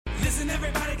Listen,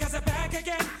 everybody, 'cause they're back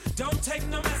again. Don't take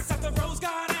no mess at the Rose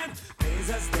Garden.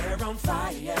 Blazers, they're on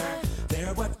fire.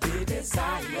 They're what we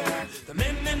desire. The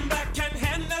men in black can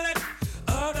handle it.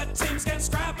 Other teams can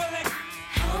scrabble it.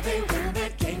 How they win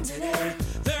that game today.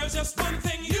 There's just one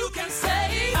thing you can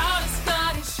say. How did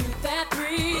Scotty shoot that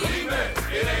three? Believe me,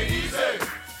 it ain't easy.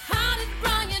 How did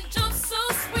Brian jump so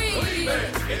sweet? Believe me,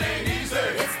 it ain't easy.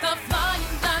 It's the flying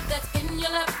dive that's in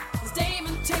your lap. As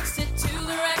Damon takes it to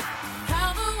the rack.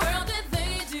 How the world did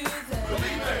they do that?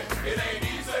 Believe me, it ain't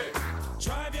easy.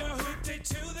 Drive your hoopty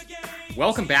to the game.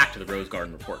 Welcome back to the Rose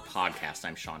Garden Report podcast.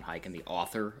 I'm Sean Hyken, the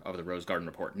author of the Rose Garden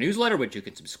Report newsletter, which you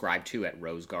can subscribe to at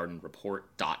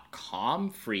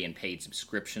rosegardenreport.com. Free and paid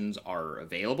subscriptions are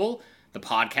available. The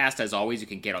podcast, as always, you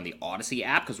can get on the Odyssey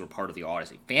app because we're part of the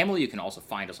Odyssey family. You can also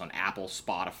find us on Apple,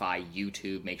 Spotify,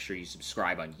 YouTube. Make sure you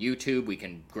subscribe on YouTube. We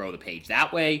can grow the page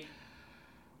that way.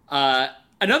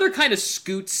 Another kind of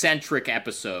Scoot-centric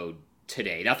episode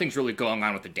today. Nothing's really going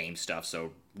on with the Dame stuff,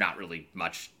 so not really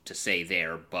much to say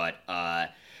there. But I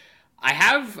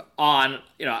have on,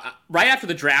 right after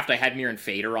the draft, I had Miran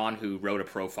Fader on, who wrote a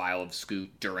profile of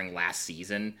Scoot during last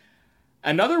season.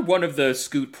 Another one of the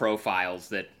Scoot profiles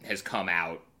that has come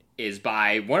out is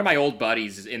by one of my old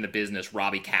buddies in the business,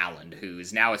 Robby Kalland, who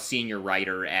is now a senior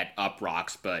writer at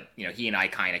Uprocks, but he and I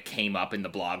kind of came up in the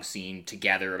blog scene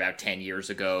together about 10 years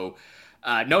ago.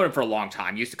 Known him for a long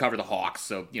time. Used to cover the Hawks,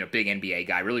 so big NBA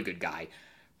guy, really good guy.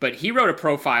 But he wrote a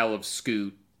profile of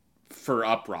Scoot for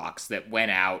Uprocks that went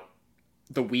out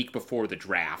the week before the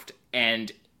draft,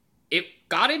 and it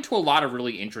got into a lot of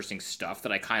really interesting stuff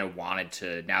that I kind of wanted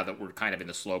to, now that we're kind of in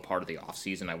the slow part of the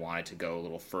offseason, I wanted to go a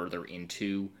little further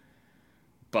into.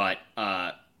 But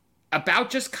about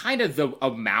just kind of the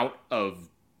amount of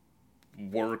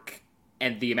work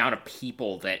and the amount of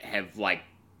people that have,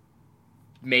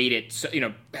 made it, so,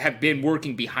 have been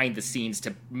working behind the scenes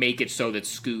to make it so that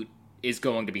Scoot is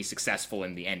going to be successful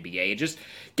in the NBA, and just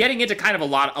getting into kind of a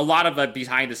lot of the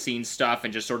behind the scenes stuff,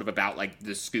 and just sort of about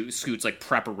the Scoot's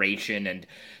preparation, and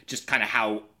just kind of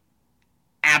how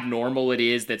abnormal it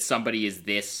is that somebody is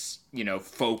this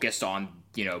focused on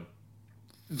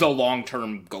the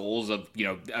long-term goals of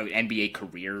an NBA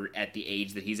career at the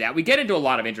age that he's at. We get into a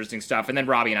lot of interesting stuff, and then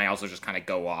Robby and I also just kind of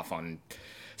go off on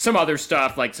some other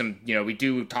stuff, we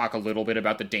do talk a little bit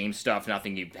about the Dame stuff,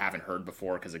 nothing you haven't heard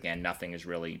before, because, again, nothing has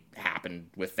really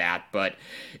happened with that, but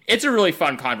it's a really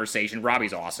fun conversation.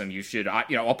 Robby's awesome. You should,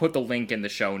 I'll put the link in the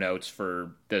show notes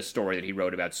for the story that he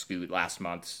wrote about Scoot last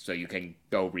month, so you can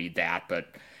go read that, but,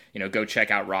 go check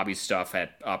out Robby's stuff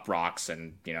at Uprocks,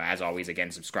 and, as always,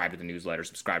 again, subscribe to the newsletter,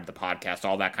 subscribe to the podcast,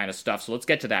 all that kind of stuff, so let's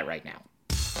get to that right now.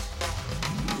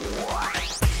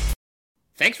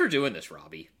 Thanks for doing this,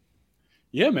 Robby.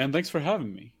 Yeah, man. Thanks for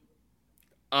having me.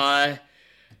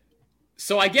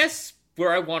 So I guess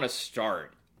where I want to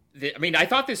start, I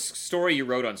thought this story you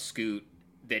wrote on Scoot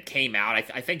that came out,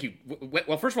 I think you,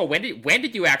 well, first of all, when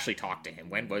did you actually talk to him?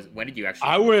 When did you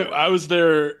actually? I was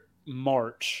there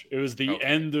March. It was the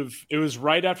end of, it was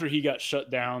right after he got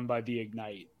shut down by the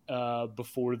Ignite,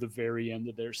 before the very end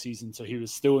of their season. So he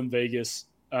was still in Vegas.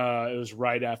 It was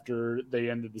right after they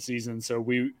ended the season. So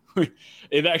we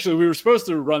were supposed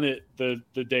to run it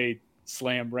the day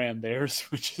Slam ran theirs,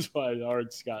 which is why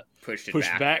ours got pushed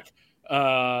back.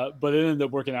 But it ended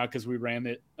up working out because we ran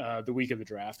it the week of the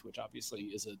draft, which obviously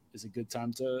is a good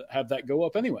time to have that go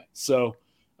up anyway. So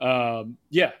that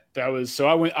was, so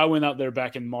I went out there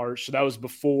back in March. So that was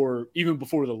even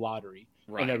before the lottery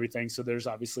and everything. So there's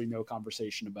obviously no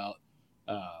conversation about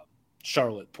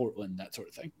Charlotte, Portland, that sort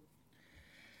of thing.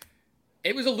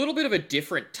 It was a little bit of a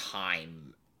different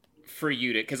time for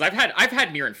you to, because I've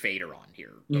had Miran Fader on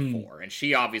here before, and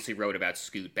she obviously wrote about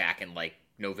Scoot back in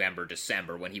November,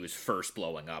 December, when he was first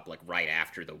blowing up, right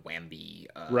after the Wemby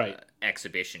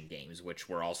exhibition games, which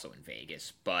were also in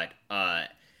Vegas. But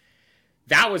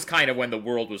that was kind of when the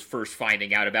world was first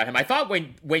finding out about him. I thought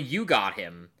when you got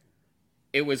him,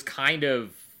 it was kind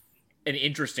of an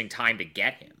interesting time to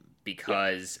get him,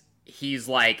 because he's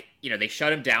they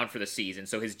shut him down for the season,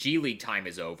 so his G League time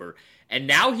is over, and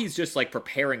now he's just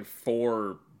preparing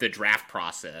for the draft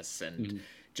process and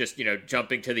just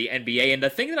jumping to the NBA. And the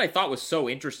thing that I thought was so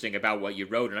interesting about what you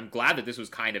wrote, and I'm glad that this was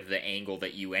kind of the angle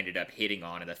that you ended up hitting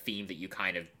on, and the theme that you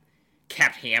kind of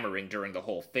kept hammering during the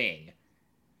whole thing,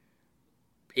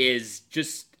 is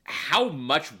just how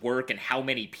much work and how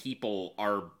many people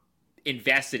are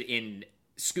invested in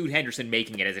Scoot Henderson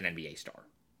making it as an NBA star.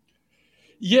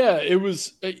 Yeah, it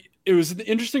was an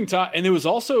interesting time, and it was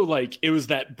also it was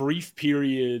that brief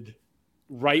period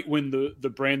right when the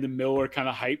Brandon Miller kind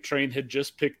of hype train had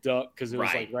just picked up, because it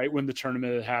was right when the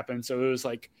tournament had happened. So it was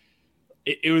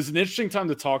it was an interesting time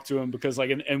to talk to him because like,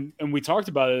 and we talked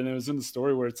about it, and it was in the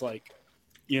story where it's like,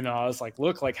 you know, I was like,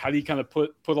 look, like, how do you kind of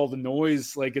put all the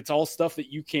noise? Like, it's all stuff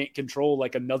that you can't control,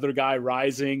 like another guy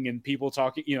rising and people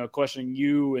talking, you know, questioning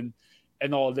you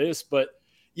and all of this. But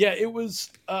yeah, it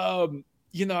was,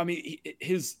 you know, I mean,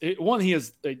 he has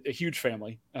a huge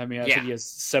family. I mean, I think he has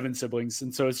 7 siblings.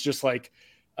 And so it's just like,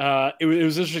 it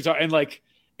was interesting to talk. And like,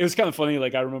 it was kind of funny.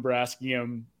 Like, I remember asking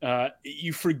him,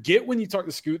 you forget when you talk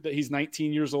to Scoot that he's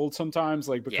 19 years old sometimes,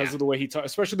 like because of the way he talks,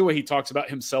 especially the way he talks about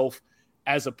himself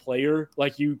as a player.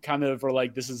 Like, you kind of are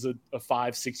like, this is a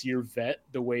 5-6 year vet,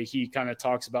 the way he kind of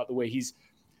talks about the way he's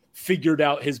figured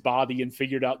out his body and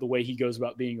figured out the way he goes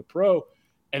about being a pro.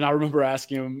 And I remember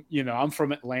asking him, you know, I'm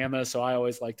from Atlanta, so I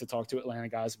always like to talk to Atlanta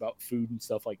guys about food and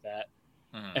stuff like that.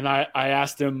 And I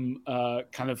asked him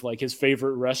kind of like his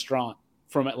favorite restaurant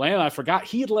from Atlanta. I forgot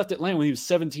he had left Atlanta when he was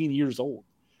 17 years old.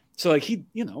 So like he,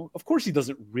 you know, of course he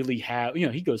doesn't really have, you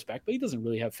know, he goes back, but he doesn't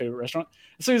really have a favorite restaurant.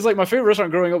 So he's like, my favorite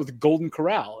restaurant growing up was the Golden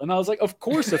Corral. And I was like, of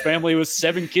course a family with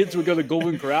 7 kids would go to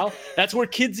Golden Corral. That's where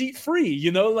kids eat free,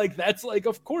 you know, like that's like,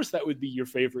 of course that would be your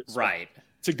favorite spot. Right.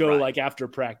 To go like after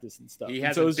practice and stuff. He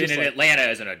hasn't been in Atlanta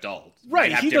as an adult.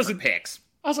 Right. He doesn't picks.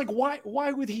 I was like,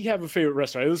 why would he have a favorite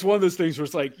restaurant? It was one of those things where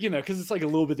it's like, you know, because it's like a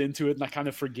little bit into it and I kind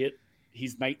of forget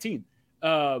he's 19.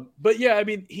 But yeah, I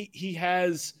mean, he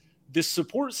has this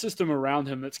support system around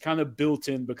him that's kind of built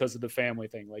in because of the family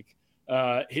thing. Like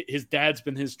his dad's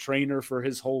been his trainer for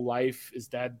his whole life. His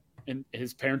dad and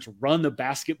his parents run a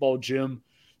basketball gym.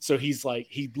 So he's like,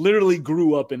 he literally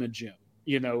grew up in a gym,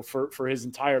 you know, for his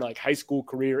entire like high school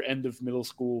career, end of middle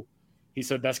school. He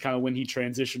said that's kind of when he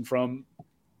transitioned from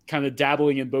kind of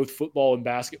dabbling in both football and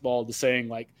basketball to saying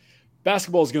like,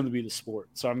 basketball is going to be the sport.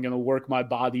 So I'm going to work my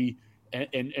body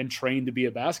and train to be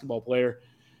a basketball player.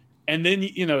 And then,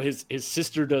 you know, his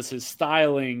sister does his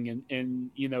styling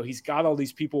and, you know, he's got all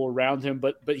these people around him,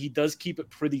 but he does keep it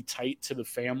pretty tight to the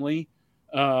family.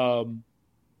 And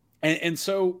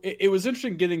so it was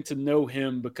interesting getting to know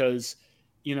him because,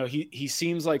 you know, he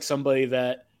seems like somebody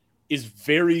that is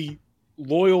very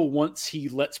loyal once he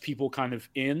lets people kind of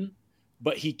in,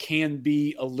 but he can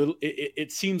be a little,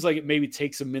 it seems like it maybe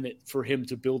takes a minute for him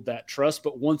to build that trust.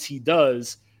 But once he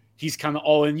does, he's kind of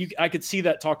all in. I could see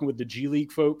that talking with the G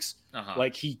League folks.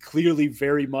 Like he clearly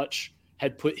very much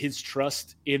had put his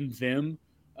trust in them.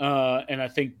 And I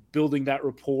think building that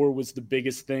rapport was the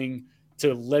biggest thing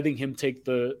to letting him take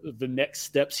the next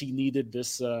steps he needed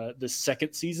this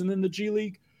second season in the G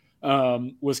League,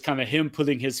 was kind of him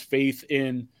putting his faith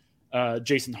in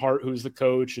Jason Hart, who's the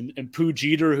coach, and Pooh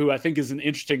Jeter, who I think is an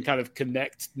interesting kind of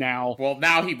connect now. Well,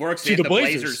 now he works in the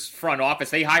Blazers front office.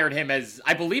 They hired him as,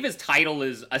 I believe his title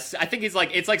is, I think he's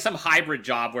like, it's like some hybrid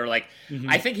job where like,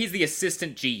 I think he's the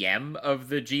assistant GM of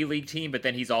the G League team, but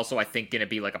then he's also, I think, going to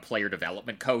be like a player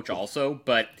development coach also.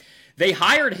 But they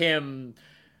hired him.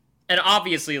 And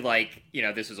obviously, like, you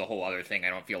know, this is a whole other thing I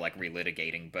don't feel like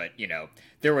relitigating, but, you know,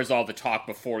 there was all the talk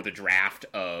before the draft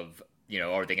of, you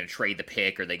know, are they going to trade the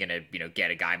pick? Are they going to, you know,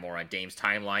 get a guy more on Dame's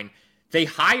timeline? They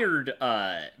hired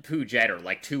Pooh Jeter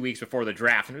like 2 weeks before the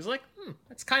draft, and it was like,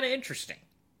 that's kind of interesting.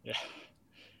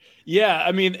 Yeah,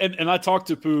 I mean, and I talked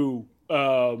to Pooh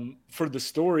for the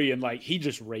story, and, like, he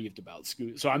just raved about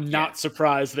Scoot. So I'm not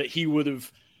surprised that he would have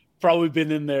probably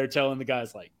been in there telling the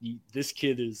guys, like, this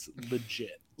kid is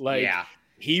legit. Like,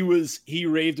 he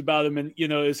raved about him. And, you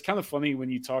know, it's kind of funny when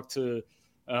you talk to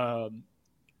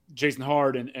Jason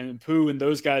Hart and Pooh and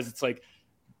those guys, it's like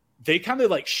they kind of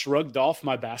like shrugged off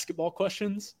my basketball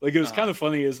questions. Like, it was kind of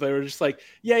funny as they were just like,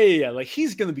 yeah. Like,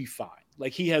 he's going to be fine.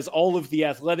 Like, he has all of the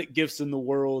athletic gifts in the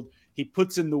world. He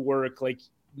puts in the work. Like,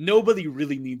 nobody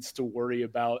really needs to worry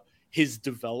about his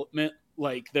development.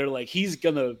 Like, they're like, he's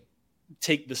going to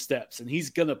take the steps and he's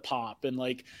gonna pop. And,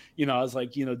 like, you know, I was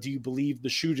like, you know, do you believe the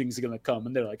shooting's gonna come?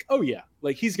 And they're like, oh yeah,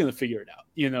 like, he's gonna figure it out.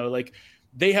 You know, like,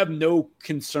 they have no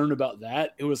concern about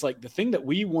that. It was like the thing that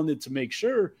we wanted to make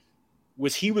sure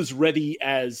was he was ready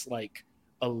as like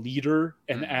a leader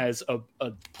and as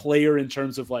a player in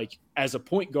terms of, like, as a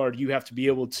point guard, you have to be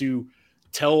able to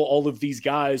tell all of these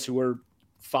guys who are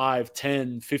 5,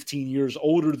 10, 15 years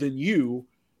older than you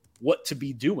what to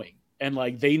be doing. And,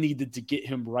 like, they needed to get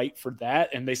him right for that.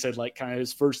 And they said, like, kind of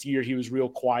his first year, he was real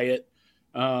quiet.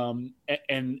 And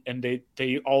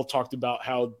they all talked about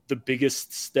how the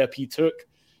biggest step he took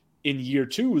in year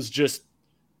 2 was just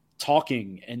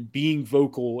talking and being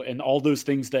vocal and all those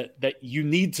things that you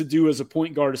need to do as a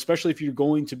point guard, especially if you're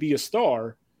going to be a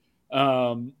star.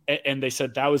 And they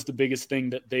said that was the biggest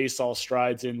thing that they saw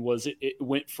strides in, was it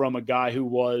went from a guy who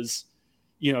was,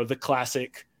 you know, the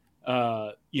classic,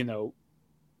 you know,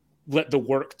 let the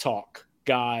work talk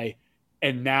guy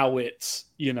And now it's,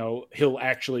 he'll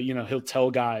actually, he'll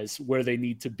tell guys where they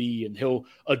need to be, and he'll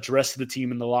address the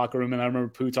team in the locker room. And I remember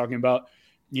Pooh talking about,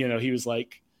 he was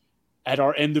like, at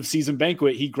our end of season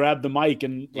banquet, he grabbed the mic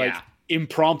and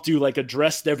impromptu,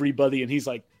 addressed everybody. And he's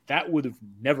like, that would have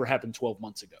never happened 12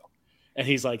 months ago. And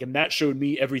he's like, and that showed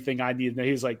me everything I needed. And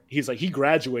he's like, he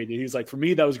graduated. He's like, for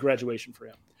me, that was graduation for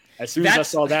him. As soon as I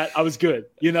saw that, I was good.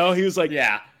 He was like,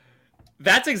 yeah.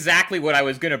 That's exactly what I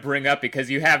was going to bring up, because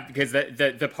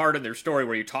the part in their story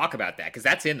where you talk about that, because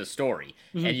that's in the story.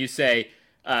 Mm-hmm. And you say,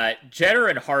 Jeter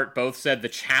and Hart both said the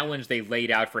challenge they laid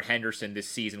out for Henderson this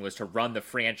season was to run the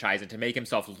franchise and to make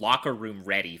himself locker room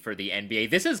ready for the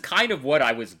NBA. This is kind of what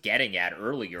I was getting at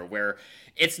earlier, where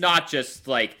it's not just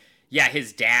like, yeah,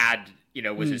 his dad,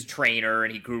 was his trainer,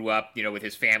 and he grew up, with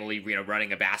his family,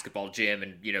 running a basketball gym,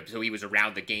 and, so he was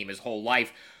around the game his whole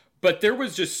life. But there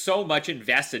was just so much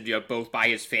invested, both by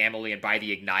his family and by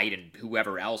the Ignite and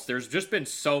whoever else. There's just been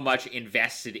so much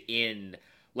invested in,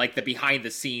 the behind the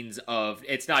scenes of,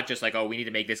 it's not just like, oh, we need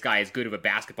to make this guy as good of a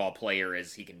basketball player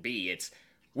as he can be. It's,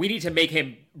 we need to make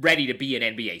him ready to be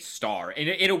an NBA star. And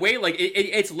in a way,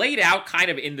 it's laid out kind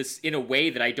of in a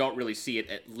way that I don't really see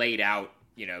it laid out,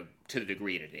 to the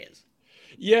degree that it is.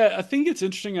 Yeah, I think it's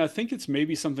interesting. I think it's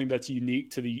maybe something that's unique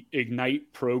to the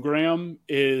Ignite program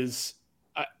is,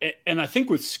 and I think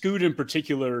with Scoot in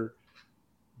particular,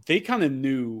 they kind of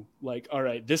knew, all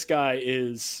right, this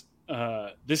guy's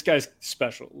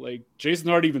special. Jason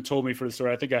Hart even told me for the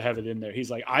story, I think I have it in there. He's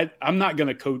like, I'm not going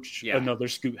to coach another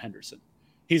Scoot Henderson.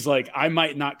 He's like, I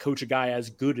might not coach a guy as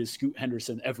good as Scoot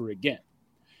Henderson ever again.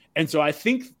 And so I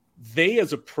think they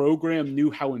as a program knew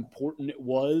how important it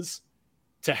was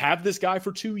to have this guy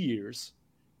for 2 years.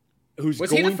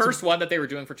 Was he the first one that they were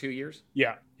doing for 2 years?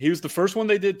 Yeah, he was the first one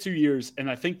they did 2 years. And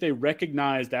I think they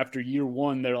recognized after year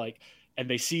one, they're like, and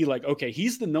they see okay,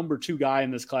 he's the number 2 guy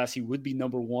in this class. He would be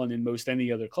number 1 in most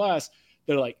any other class.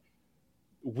 They're like,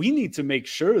 we need to make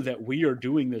sure that we are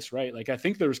doing this right. I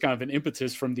think there was kind of an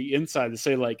impetus from the inside to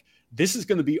say, this is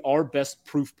going to be our best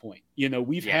proof point.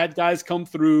 We've had guys come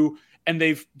through and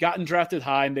they've gotten drafted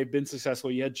high and they've been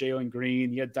successful. You had Jalen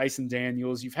Green, you had Dyson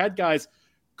Daniels. You've had guys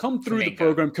come through the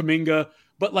program, Kuminga,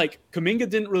 but Kuminga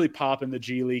didn't really pop in the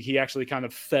G League. He actually kind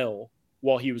of fell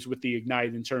while he was with the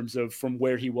Ignite in terms of from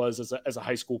where he was as a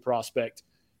high school prospect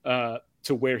to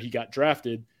where he got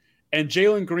drafted. And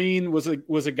Jalen Green was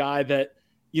a guy that,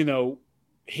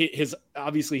 his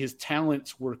obviously his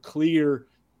talents were clear,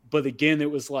 but again, it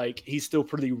was he's still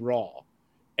pretty raw.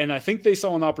 And I think they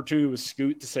saw an opportunity with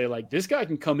Scoot to say, this guy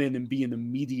can come in and be an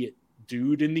immediate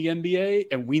dude in the NBA,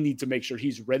 and we need to make sure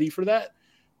he's ready for that.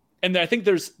 And I think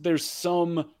there's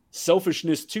some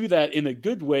selfishness to that in a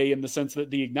good way, in the sense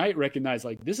that the Ignite recognize,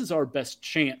 this is our best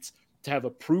chance to have a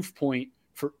proof point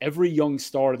for every young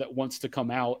star that wants to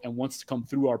come out and wants to come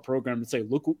through our program and say,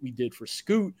 look what we did for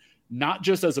Scoot, not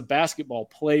just as a basketball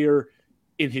player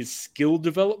in his skill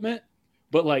development,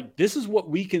 but this is what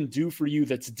we can do for you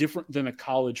that's different than a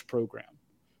college program.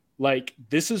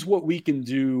 This is what we can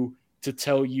do to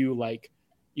tell you,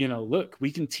 look,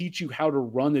 we can teach you how to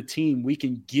run a team. We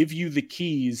can give you the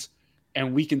keys,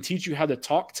 and we can teach you how to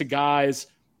talk to guys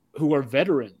who are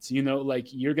veterans. You're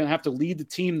going to have to lead the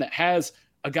team that has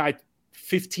a guy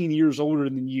 15 years older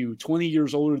than you, 20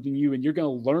 years older than you, and you're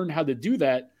going to learn how to do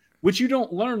that, which you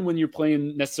don't learn when you're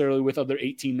playing necessarily with other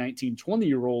 18, 19,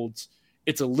 20-year-olds.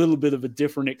 It's a little bit of a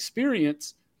different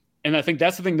experience. And I think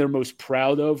that's the thing they're most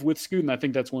proud of with Scoot. And I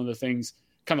think that's one of the things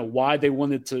kind of why they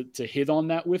wanted to hit on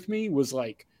that with me was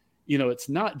it's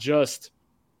not just,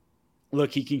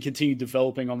 look, he can continue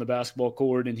developing on the basketball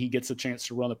court and he gets a chance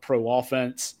to run a pro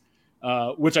offense,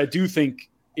 which I do think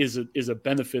is a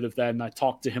benefit of that. And I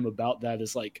talked to him about that,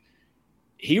 is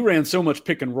he ran so much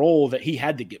pick and roll that he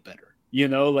had to get better.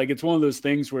 It's one of those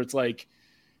things where it's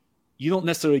you don't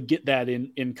necessarily get that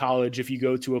in college if you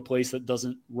go to a place that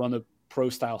doesn't run a pro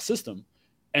style system.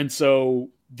 And so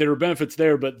there are benefits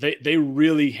there, but they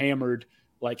really hammered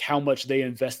how much they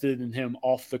invested in him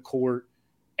off the court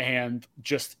and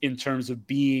just in terms of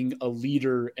being a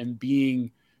leader and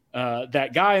being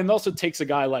that guy. And also takes a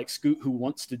guy like Scoot who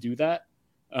wants to do that.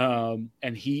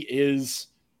 And he is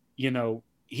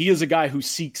a guy who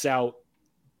seeks out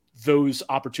those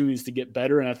opportunities to get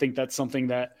better. And I think that's something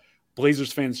that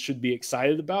Blazers fans should be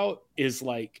excited about, is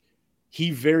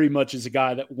he very much is a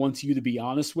guy that wants you to be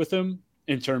honest with him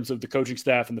in terms of the coaching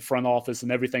staff and the front office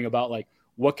and everything about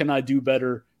what can I do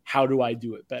better? How do I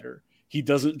do it better? He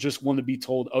doesn't just want to be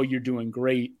told, oh, you're doing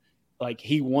great.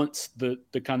 He wants the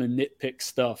kind of nitpick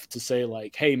stuff to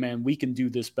say hey man, we can do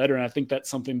this better. And I think that's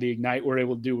something the Ignite were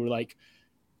able to do. We're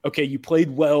okay, you played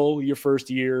well your first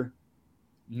year.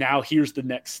 now here's the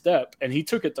next step. And he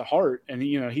took it to heart. And,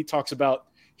 he talks about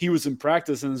he was in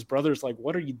practice and his brother's like,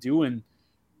 what are you doing?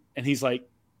 And he's like,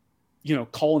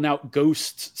 calling out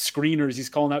ghost screeners. He's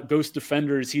calling out ghost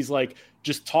defenders. He's like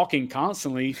just talking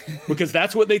constantly because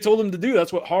that's what they told him to do.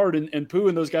 That's what Hard and Pooh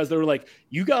and those guys, they were like,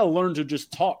 you got to learn to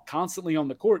just talk constantly on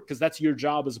the court because that's your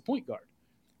job as a point guard.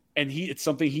 And it's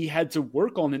something he had to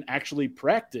work on and actually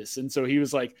practice. And so he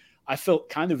was like, I felt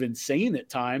kind of insane at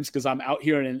times because I'm out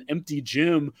here in an empty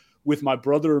gym with my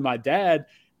brother or my dad.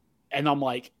 And I'm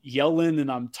like yelling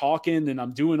and I'm talking and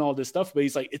I'm doing all this stuff. But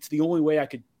he's like, it's the only way I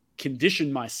could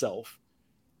condition myself.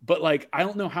 But like, I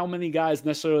don't know how many guys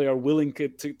necessarily are willing to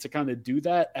kind of do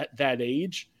that at that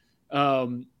age.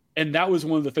 And that was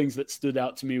one of the things that stood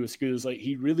out to me with Scoot is like,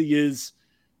 he really is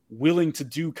willing to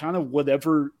do kind of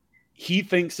whatever he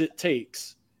thinks it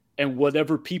takes and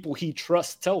whatever people he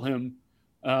trusts tell him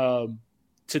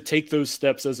to take those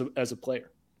steps as a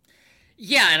player.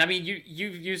 Yeah. And I mean,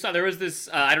 you saw, there was this,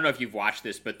 I don't know if you've watched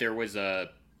this, but there was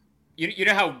you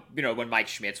know how, when Mike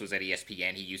Schmitz was at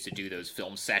ESPN, he used to do those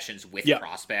film sessions with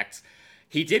prospects.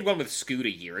 He did one with Scoot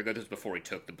a year ago. This was before he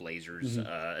took the Blazers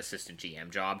assistant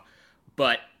GM job.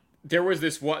 But there was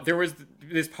this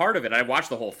part of it. I watched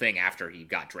the whole thing after he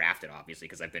got drafted, obviously,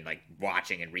 because I've been like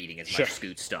watching and reading as much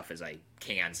Scoot stuff as I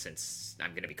can since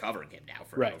I'm going to be covering him now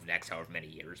for the next however many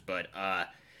years. But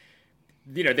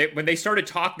when they started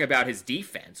talking about his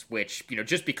defense, which,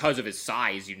 just because of his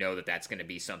size, that's going to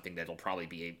be something that'll probably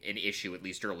be an issue at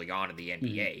least early on in the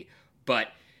NBA. Mm-hmm. But,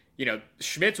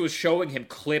 Schmitz was showing him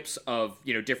clips of,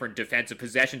 different defensive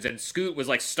possessions, and Scoot was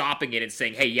like stopping it and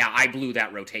saying, hey, yeah, I blew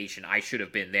that rotation. I should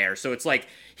have been there. So it's like,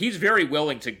 he's very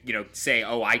willing to, say,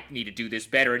 oh, I need to do this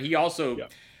better. And he also,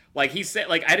 like he said,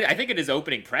 like, I think in his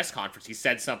opening press conference, he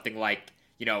said something like,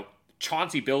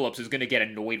 Chauncey Billups is going to get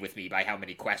annoyed with me by how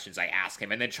many questions I ask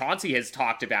him. And then Chauncey has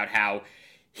talked about how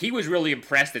he was really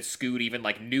impressed that Scoot even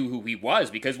like knew who he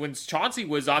was, because when Chauncey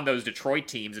was on those Detroit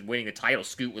teams and winning the title,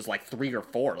 Scoot was like 3 or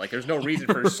 4. Like there's no reason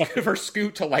for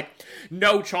Scoot to like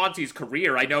know Chauncey's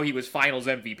career. I know he was finals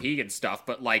MVP and stuff,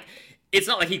 but like it's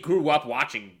not like he grew up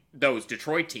watching those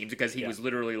Detroit teams because he was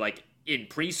literally like in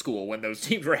preschool when those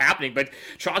teams were happening. But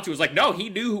Chauncey was like, no, he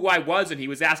knew who I was, and he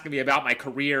was asking me about my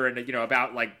career and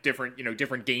about like different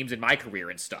games in my career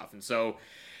and stuff. And so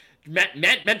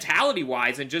mentality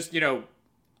wise, and just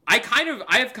I've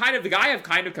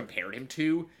kind of compared him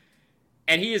to,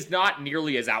 and he is not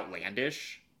nearly as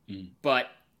outlandish, but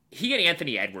he and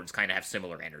Anthony Edwards kind of have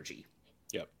similar energy.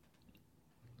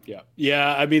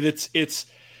 Yeah. I mean, it's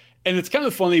kind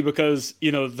of funny because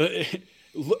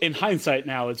in hindsight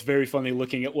now, it's very funny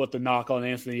looking at what the knock on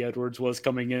Anthony Edwards was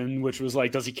coming in, which was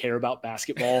like, does he care about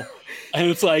basketball? And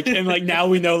it's like, now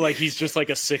we know like he's just like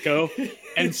a sicko.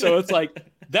 And so it's like,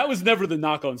 that was never the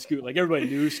knock on Scoot. Like everybody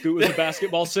knew Scoot was a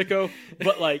basketball sicko,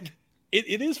 but like,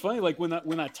 it is funny. Like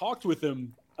when I talked with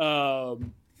him,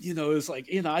 it was like,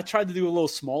 I tried to do a little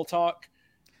small talk,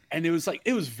 and it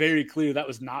was very clear that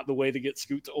was not the way to get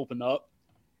Scoot to open up.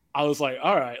 I was like,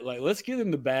 all right, like let's get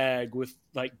in the bag with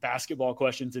like basketball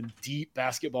questions and deep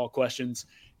basketball questions.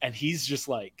 And he's just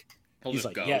like, go.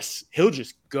 Yes, he'll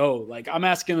just go. Like I'm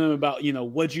asking him about,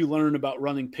 what'd you learn about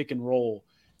running pick and roll?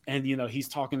 And, he's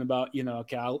talking about,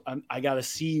 okay, I got to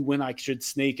see when I should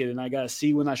snake it, and I got to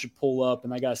see when I should pull up,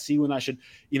 and I got to see when I should,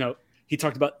 he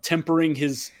talked about tempering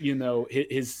his,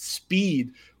 his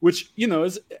speed, which,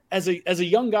 as a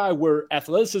young guy where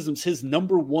athleticism's his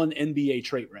number one NBA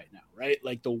trait right now. Right?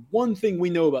 Like the one thing we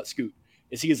know about Scoot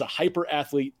is he is a hyper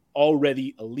athlete,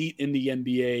 already elite in the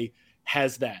NBA,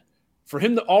 has that. For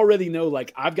him to already know,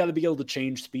 like, I've got to be able to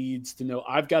change speeds, to know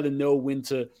I've got to know when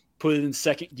to put it in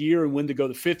second gear and when to go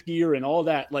to fifth gear and all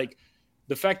that. Like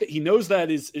the fact that he knows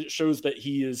that it shows that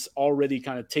he is already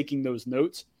kind of taking those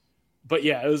notes. But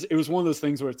yeah, it was one of those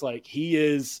things where it's like,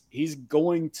 he's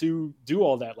going to do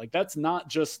all that. Like that's not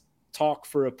just talk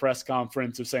for a press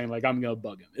conference of saying like, I'm going to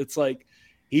bug him. It's like,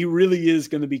 he really is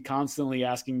going to be constantly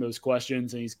asking those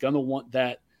questions, and he's going to want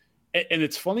that. And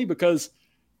it's funny because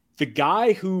the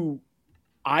guy who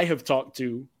I have talked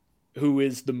to who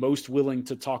is the most willing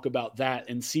to talk about that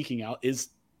and seeking out is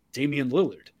Damian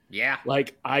Lillard. Yeah.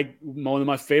 Like one of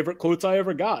my favorite quotes I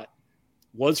ever got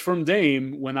was from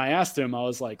Dame when I asked him, I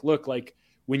was like, look, like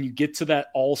when you get to that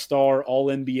all-star,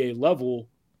 all-NBA level,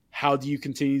 how do you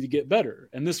continue to get better?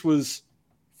 And this was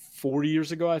 4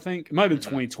 years ago, I think. It might have been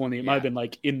 2020. It might have been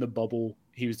like in the bubble.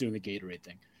 He was doing the Gatorade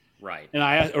thing. Right.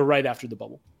 And or right after the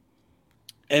bubble.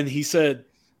 And he said,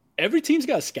 every team's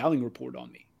got a scouting report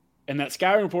on me. And that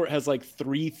scouting report has like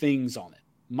 3 things on it.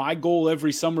 My goal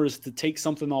every summer is to take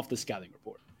something off the scouting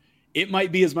report. it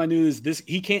might be as minute as this.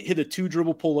 He can't hit a 2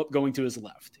 dribble pull up going to his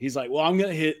left. He's like, well, I'm going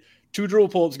to hit 2 dribble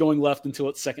pull ups going left until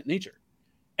it's second nature.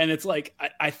 And it's like,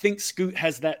 I think Scoot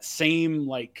has that same,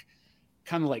 like,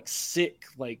 kind of like sick,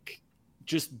 like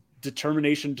just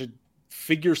determination to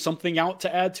figure something out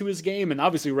to add to his game. And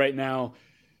obviously right now,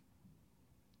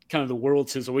 kind of the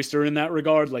world's his oyster in that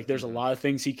regard. Like there's a lot of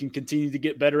things he can continue to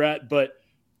get better at, but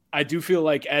I do feel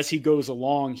like as he goes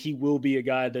along, he will be a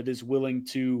guy that is willing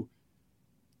to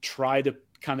try to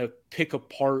kind of pick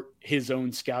apart his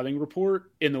own scouting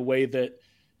report in a way that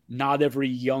not every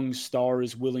young star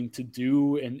is willing to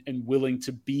do, and willing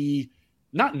to be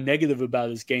not negative about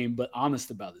his game, but honest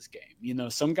about his game. You know,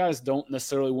 some guys don't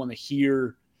necessarily want to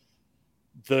hear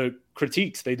the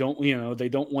critiques. They don't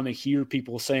want to hear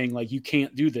people saying like, you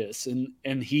can't do this.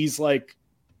 And he's like,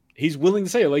 he's willing to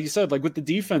say it. Like you said, like with the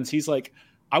defense, he's like,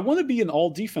 I want to be an all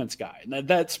defense guy. And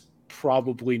that's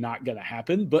probably not going to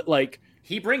happen, but like,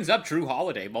 he brings up Drew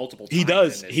Holiday multiple times. He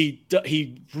does.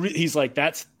 He's like,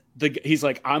 he's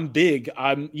like, I'm big.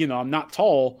 I'm not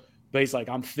tall, but he's like,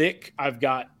 I'm thick. I've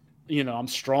got, I'm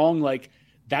strong. Like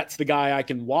that's the guy I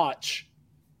can watch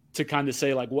to kind of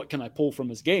say like, what can I pull from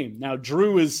his game? Now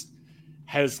Drew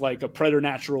has like a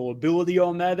preternatural ability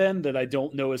on that end that I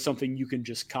don't know is something you can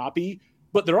just copy,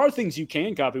 but there are things you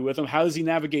can copy with him. How does he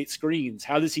navigate screens?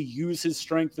 How does he use his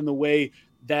strength in the way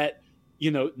that,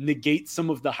 negate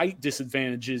some of the height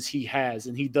disadvantages he has.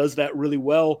 And he does that really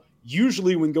well,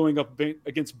 usually when going up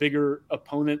against bigger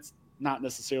opponents, not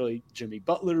necessarily Jimmy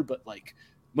Butler, but like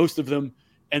most of them.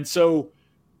 And so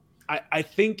I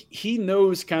think he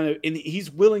knows kind of, and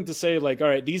he's willing to say like, all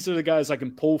right, these are the guys I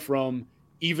can pull from,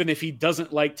 even if he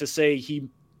doesn't like to say he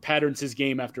patterns his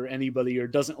game after anybody or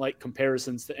doesn't like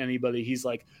comparisons to anybody. He's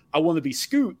like, I want to be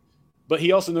Scoot, but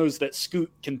he also knows that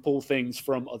Scoot can pull things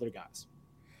from other guys.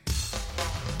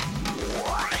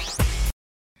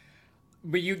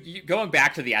 But you going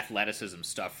back to the athleticism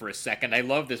stuff for a second, I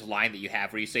love this line that you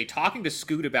have where you say, talking to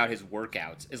Scoot about his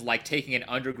workouts is like taking an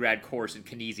undergrad course in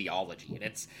kinesiology. And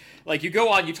it's like, you go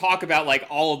on, you talk about like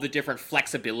all of the different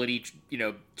flexibility,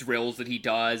 drills that he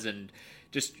does, and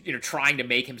just, trying to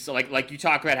make himself like you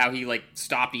talk about how he like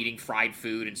stopped eating fried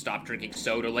food and stopped drinking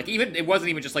soda. Like even, it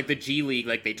wasn't even just like the G League,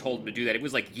 like they told him to do that. It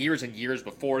was like years and years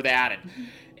before that. And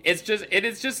it's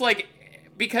just like,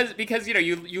 because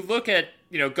you look at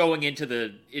going into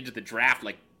the draft,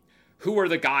 like who are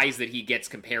the guys that he gets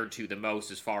compared to the most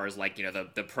as far as like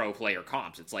the pro player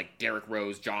comps. It's like Derrick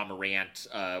Rose, John Morant,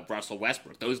 Russell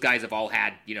Westbrook. Those guys have all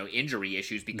had injury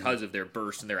issues because of their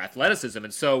burst and their athleticism.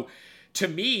 And so to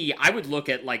me, I would look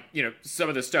at like some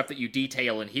of the stuff that you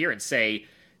detail in here and say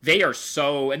they are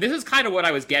so, and this is kind of what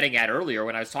I was getting at earlier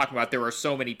when I was talking about there are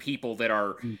so many people that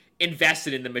are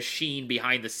invested in the machine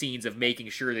behind the scenes of making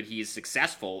sure that he is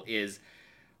successful. Is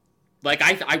like,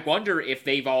 I wonder if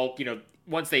they've all,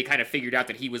 once they kind of figured out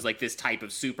that he was like this type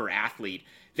of super athlete,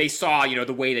 they saw,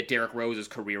 the way that Derrick Rose's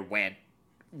career went,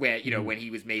 when, when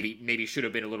he was maybe should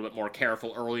have been a little bit more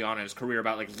careful early on in his career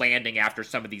about like landing after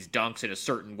some of these dunks in a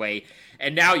certain way.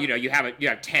 And now, you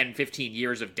have 10, 15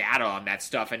 years of data on that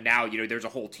stuff. And now, there's a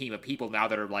whole team of people now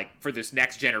that are like, for this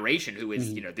next generation who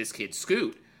is, this kid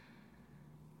Scoot,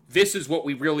 this is what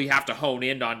we really have to hone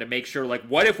in on to make sure, like,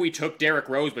 what if we took Derrick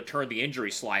Rose but turned the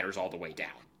injury sliders all the way down?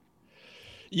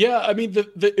 Yeah, I mean,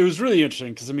 it was really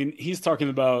interesting because, I mean, he's talking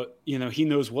about, he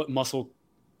knows what muscle,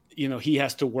 he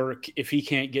has to work if he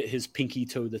can't get his pinky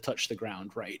toe to touch the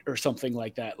ground right or something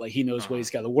like that. Like, he knows what he's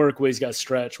got to work, what he's got to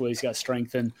stretch, what he's got to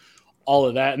strengthen, all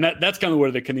of that. And that's kind of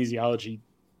where the kinesiology,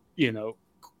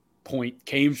 point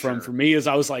came from for me, is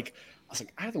I was like,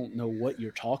 I don't know what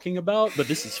you're talking about, but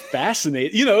this is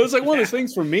fascinating. It was like one of those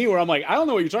things for me where I'm like, I don't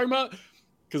know what you're talking about.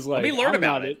 Because like, let me learn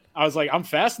about it. I was like, I'm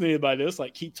fascinated by this.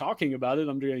 Like, keep talking about it.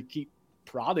 I'm going to keep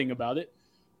prodding about it.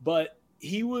 But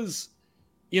he was,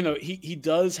 he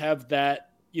does have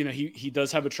that, he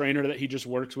does have a trainer that he just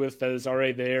works with that is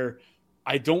already there.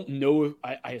 I don't know.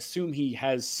 I assume he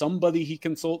has somebody he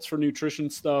consults for nutrition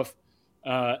stuff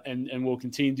and will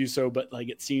continue to do so. But like,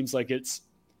 it seems like it's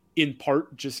in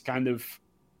part just kind of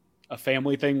a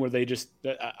family thing where they just,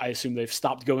 I assume they've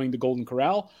stopped going to Golden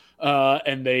Corral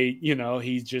and they,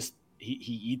 he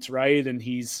eats right. And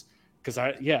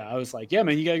I was like, yeah,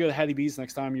 man, you got to go to Hattie B's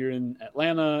next time you're in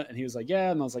Atlanta. And he was like,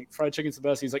 yeah. And I was like, fried chicken's the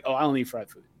best. He's like, oh, I don't eat fried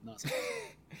food. And I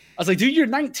was like, dude, you're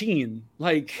 19.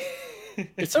 Like,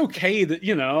 it's okay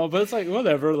that, but it's like,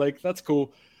 whatever, like, that's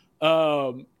cool.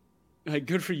 Like,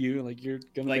 good for you. Like, you're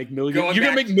gonna Like, make millions. going You're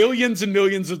gonna back- make millions and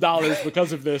millions of dollars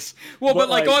because of this. Well, but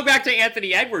like going back to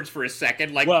Anthony Edwards for a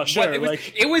second, like, well, sure, it was,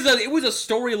 like, it was a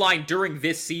storyline during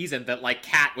this season that like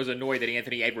Kat was annoyed that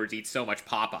Anthony Edwards eats so much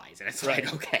Popeyes, and it's right.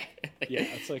 like, okay, yeah,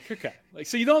 it's like, okay, like,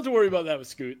 so you don't have to worry about that with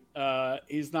Scoot.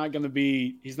 He's not gonna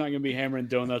be hammering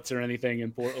donuts or anything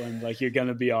in Portland. Like, you're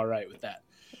gonna be all right with that.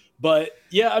 But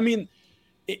yeah, I mean,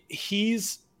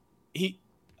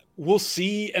 we'll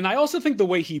see. And I also think the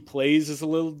way he plays is a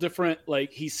little different.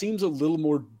 Like, he seems a little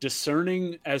more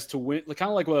discerning as to when, like, kind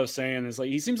of like what I was saying is, like,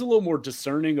 he seems a little more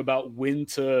discerning about when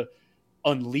to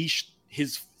unleash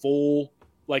his full,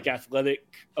 like, athletic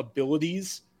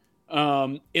abilities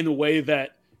in a way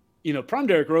that, you know, Prime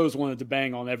Derrick Rose wanted to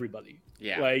bang on everybody.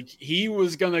 Yeah. Like, he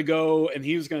was going to go and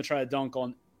he was going to try to dunk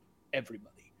on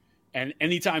everybody. And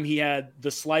anytime he had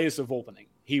the slightest of opening,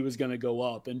 he was going to go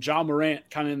up. And Ja Morant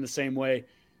kind of in the same way.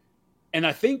 And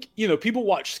I think, you know, people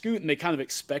watch Scoot and they kind of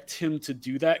expect him to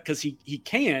do that because he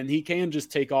can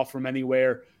just take off from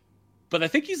anywhere. But I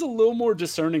think he's a little more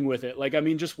discerning with it. Like, I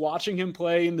mean, just watching him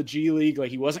play in the G League,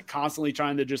 like, he wasn't constantly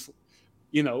trying to just,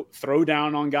 you know, throw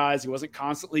down on guys. He wasn't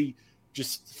constantly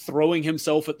just throwing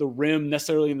himself at the rim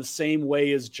necessarily in the same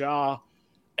way as Ja.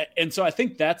 And so I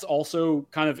think that's also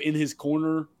kind of in his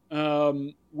corner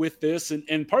with this.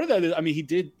 And part of that is, I mean, he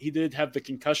did have the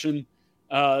concussion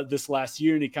this last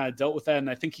year, and he kind of dealt with that. And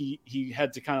I think he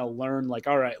had to kind of learn, like,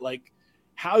 all right, like,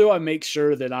 how do I make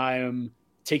sure that I am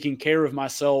taking care of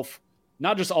myself,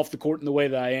 not just off the court in the way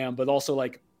that I am, but also,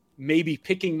 like, maybe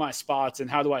picking my spots, and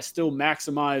how do I still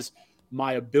maximize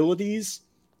my abilities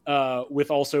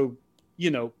with also, you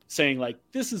know, saying, like,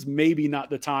 this is maybe not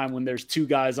the time when there's two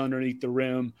guys underneath the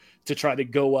rim to try to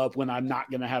go up when I'm not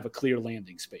going to have a clear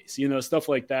landing space, you know, stuff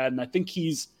like that. And I think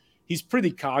he's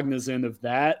pretty cognizant of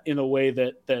that in a way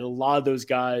that a lot of those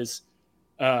guys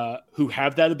who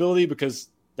have that ability, because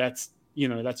that's, you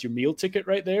know, that's your meal ticket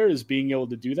right there, is being able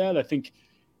to do that. I think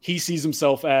he sees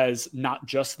himself as not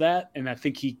just that. And I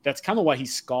think that's kind of why he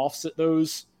scoffs at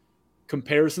those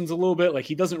comparisons a little bit. Like,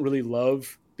 he doesn't really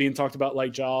love being talked about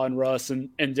like Ja and Russ and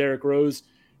Derrick Rose.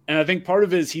 And I think part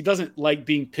of it is he doesn't like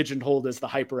being pigeonholed as the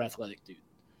hyper athletic dude.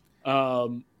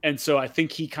 And so I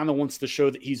think he kind of wants to show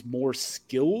that he's more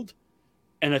skilled.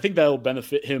 And I think that'll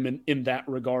benefit him in that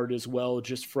regard as well,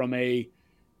 just from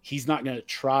he's not going to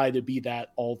try to be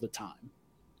that all the time.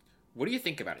 What do you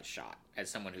think about his shot as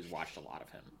someone who's watched a lot of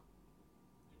him?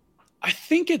 I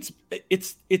think it's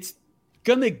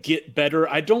going to get better.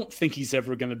 I don't think he's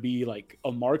ever going to be like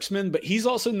a marksman, but he's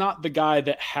also not the guy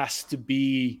that has to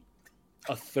be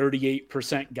a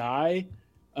 38% guy.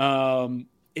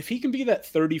 If he can be that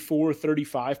 34,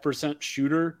 35%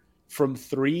 shooter from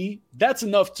three, that's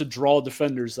enough to draw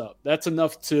defenders up. That's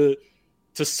enough to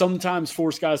sometimes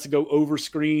force guys to go over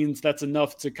screens. That's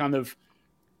enough to kind of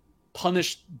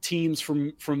punish teams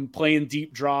from playing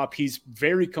deep drop. He's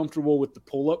very comfortable with the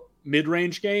pull-up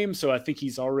mid-range game, so I think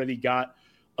he's already got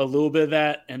a little bit of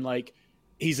that. And like,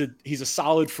 he's a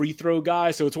solid free throw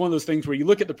guy, so it's one of those things where you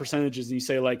look at the percentages and you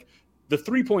say, like, the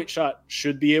three-point shot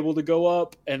should be able to go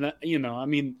up. And you know, I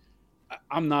mean,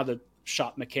 I'm not a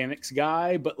shot mechanics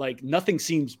guy, but like, nothing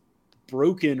seems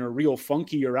broken or real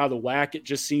funky or out of whack. It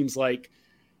just seems like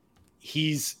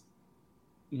he's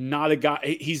not a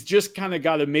guy. He's just kind of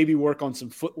got to maybe work on some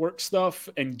footwork stuff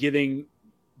and getting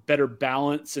better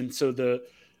balance. And so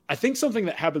I think something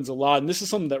that happens a lot, and this is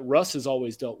something that Russ has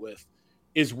always dealt with,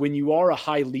 is when you are a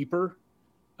high leaper,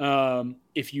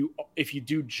 if you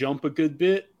do jump a good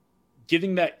bit,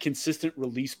 getting that consistent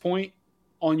release point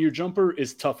on your jumper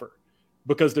is tougher,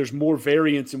 because there's more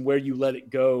variance in where you let it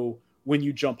go when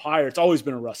you jump higher. It's always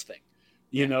been a Russ thing.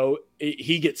 You know,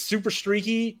 he gets super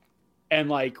streaky, and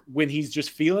like when he's just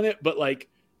feeling it, but like,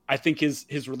 I think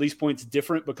his release point's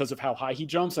different because of how high he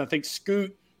jumps. And I think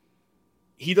Scoot,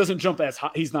 he doesn't jump as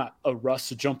high. He's not a Russ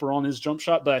jumper on his jump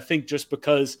shot, but I think just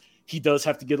because he does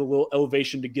have to get a little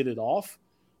elevation to get it off,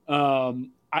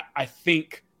 I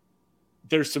think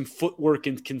there's some footwork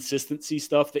and consistency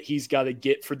stuff that he's got to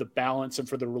get for the balance and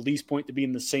for the release point to be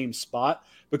in the same spot.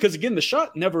 Because again, the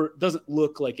shot doesn't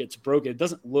look like it's broken. It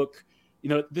doesn't look, you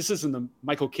know, this isn't the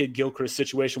Michael Kidd-Gilchrist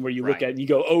situation where you look at it and you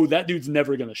go, oh, that dude's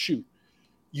never going to shoot.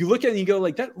 You look at it and you go,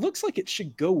 like, that looks like it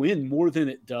should go in more than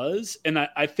it does. And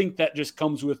I think that just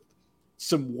comes with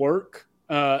some work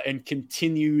and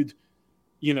continued,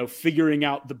 you know, figuring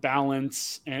out the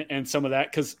balance and some of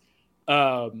that. Because,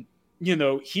 you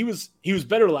know, he was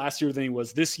better last year than he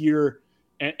was this year.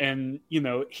 And, you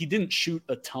know, he didn't shoot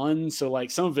a ton. So,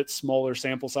 like, some of it's smaller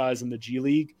sample size in the G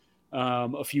League.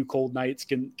 A few cold nights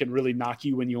can really knock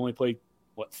you when you only play,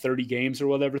 30 games or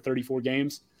whatever, 34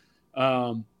 games.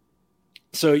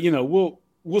 So,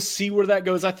 we'll see where that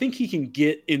goes. I think he can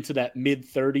get into that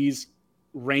mid-30s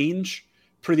range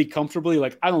pretty comfortably.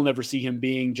 Like, I don't ever see him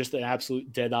being just an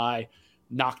absolute dead-eye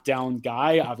knockdown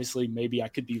guy. Obviously, maybe I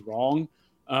could be wrong.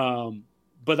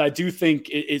 But I do think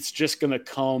it's just going to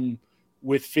come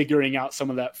with figuring out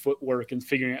some of that footwork and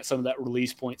figuring out some of that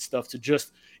release point stuff to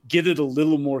just get it a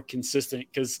little more consistent,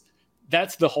 because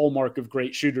that's the hallmark of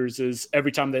great shooters is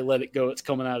every time they let it go, it's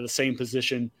coming out of the same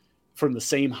position from the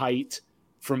same height,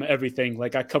 from everything.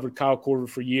 Like, I covered Kyle Korver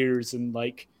for years, and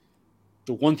like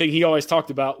the one thing he always talked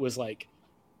about was like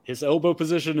his elbow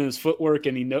position and his footwork.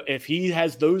 And if he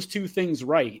has those two things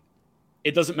right,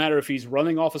 it doesn't matter if he's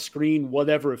running off a screen,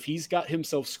 whatever, if he's got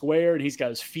himself square and he's got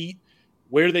his feet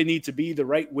where they need to be, the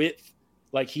right width,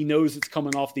 like he knows it's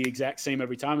coming off the exact same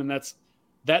every time. And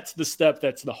that's the step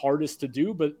that's the hardest to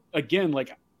do. But again,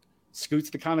 like, Scoot's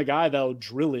the kind of guy that'll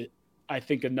drill it, I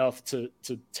think, enough to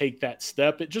take that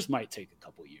step. It just might take a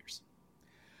couple years.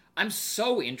 I'm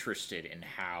so interested in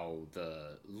how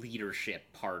the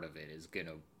leadership part of it is going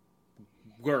to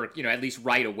work, at least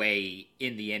right away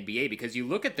in the NBA, because you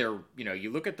look at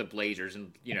the Blazers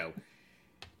and,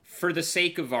 for the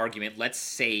sake of argument, let's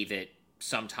say that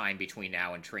sometime between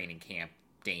now and training camp,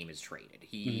 Dame is traded.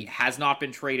 He has not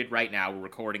been traded right now. We're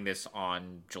recording this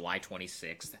on July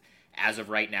 26th. As of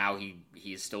right now,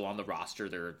 he is still on the roster.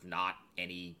 There are not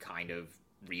any kind of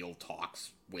real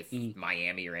talks with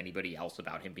Miami or anybody else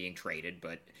about him being traded.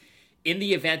 But in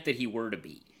the event that he were to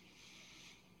be,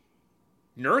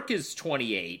 Nurk is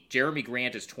 28. Jeremy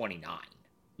Grant is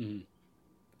 29.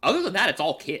 Other than that, it's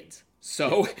all kids.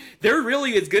 So there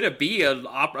really is going to be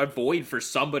a void for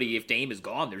somebody. If Dame is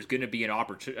gone, there's going to be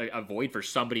a void for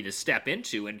somebody to step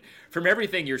into. And from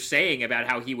everything you're saying about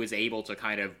how he was able to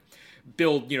kind of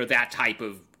build, that type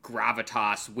of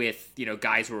gravitas with,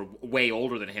 guys who are way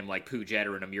older than him, like Pooh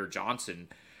Jeter and Amir Johnson,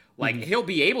 like he'll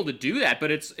be able to do that. But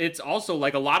it's also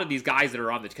like a lot of these guys that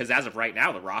are on because as of right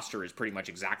now, the roster is pretty much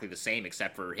exactly the same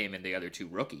except for him and the other two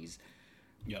rookies.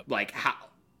 Yep. Like how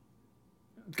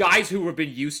guys who have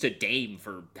been used to Dame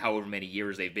for however many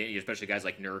years they've been, especially guys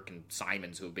like Nurk and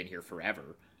Simons who have been here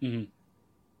forever.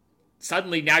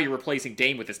 Suddenly now you're replacing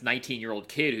Dame with this 19-year-old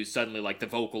kid who's suddenly like the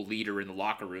vocal leader in the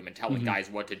locker room and telling guys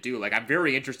what to do. Like, I'm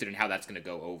very interested in how that's going to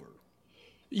go over.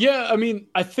 Yeah, I mean,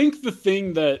 I think the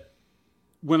thing that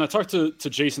when I talked to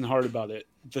Jason Hart about it,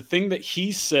 the thing that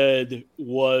he said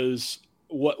was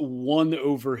what won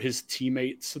over his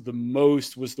teammates the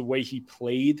most was the way he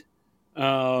played.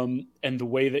 And the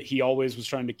way that he always was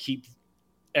trying to keep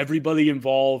everybody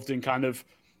involved and kind of,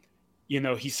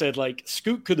 he said like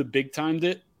Scoot could have big timed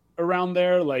it around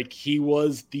there. Like he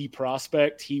was the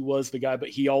prospect, he was the guy, but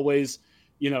he always,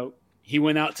 he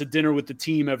went out to dinner with the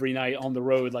team every night on the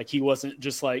road. Like he wasn't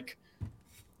just like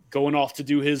going off to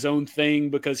do his own thing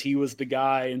because he was the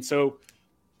guy. And so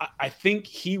I think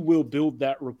he will build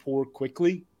that rapport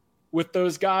quickly with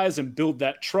those guys and build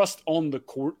that trust on the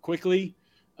court quickly.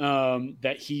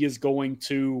 That he is going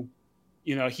to,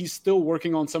 he's still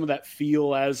working on some of that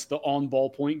feel as the on-ball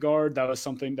point guard. That was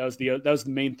the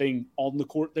main thing on the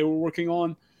court they were working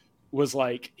on, was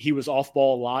like he was off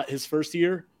ball a lot his first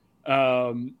year,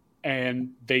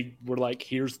 and they were like,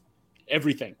 "Here's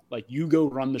everything. Like you go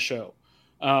run the show."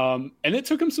 And it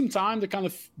took him some time to kind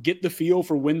of get the feel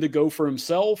for when to go for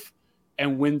himself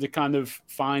and when to kind of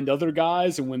find other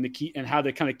guys and when to keep and how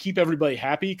to kind of keep everybody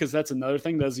happy. Because that's another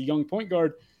thing that as a young point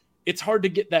guard, it's hard to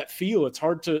get that feel. It's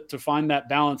hard to find that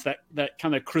balance, that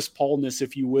kind of Chris Paul-ness,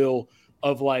 if you will,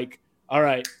 of like, all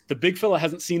right, the big fella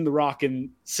hasn't seen the rock in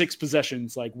 6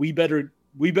 possessions. Like we better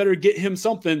get him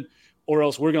something or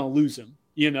else we're going to lose him.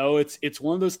 It's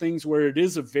one of those things where it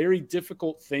is a very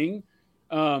difficult thing.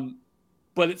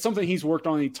 But it's something he's worked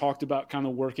on. And he talked about kind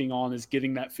of working on is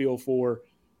getting that feel for,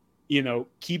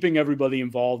 keeping everybody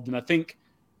involved. And I think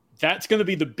that's going to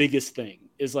be the biggest thing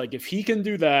is like, if he can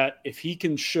do that, if he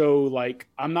can show like,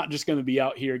 I'm not just going to be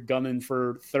out here gunning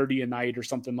for 30 a night or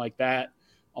something like that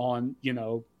on,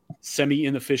 semi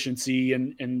inefficiency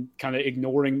and kind of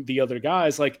ignoring the other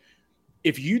guys. Like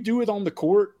if you do it on the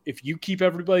court, if you keep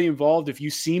everybody involved, if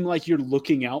you seem like you're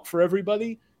looking out for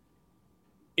everybody,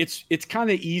 it's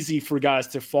kind of easy for guys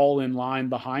to fall in line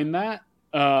behind that.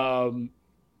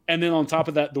 And then on top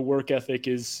of that, the work ethic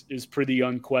is pretty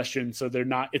unquestioned. So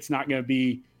it's not going to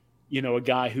be, a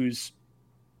guy who's,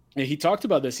 and he talked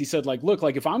about this. He said like, look,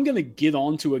 like if I'm going to get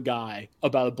onto a guy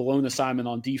about a blown assignment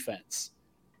on defense,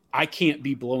 I can't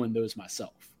be blowing those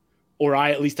myself, or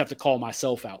I at least have to call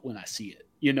myself out when I see it,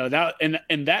 that,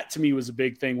 and that to me was a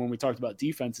big thing when we talked about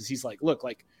defenses. He's like, look,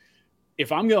 like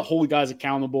if I'm going to hold guys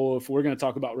accountable, if we're going to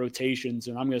talk about rotations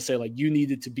and I'm going to say like, you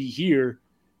needed to be here,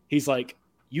 he's like,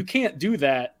 You can't do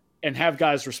that and have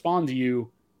guys respond to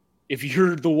you if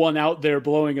you're the one out there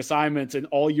blowing assignments and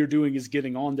all you're doing is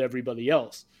getting on to everybody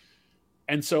else.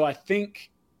 And so I think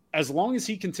as long as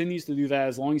he continues to do that,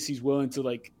 as long as he's willing to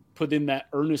like put in that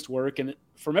earnest work, and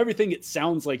from everything it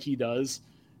sounds like he does,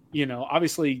 you know,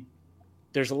 obviously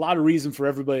there's a lot of reason for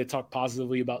everybody to talk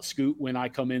positively about Scoot when I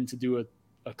come in to do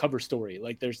a cover story.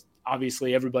 Like there's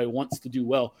obviously everybody wants to do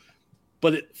well,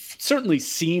 but it certainly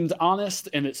seemed honest,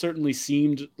 and it certainly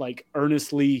seemed like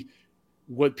earnestly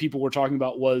what people were talking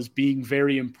about was being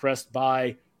very impressed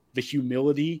by the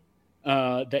humility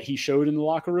that he showed in the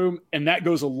locker room. And that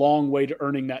goes a long way to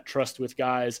earning that trust with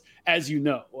guys, as you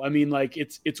know. I mean, like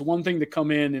it's one thing to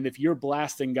come in, and if you're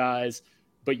blasting guys,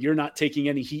 but you're not taking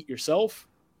any heat yourself,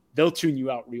 they'll tune you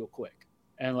out real quick.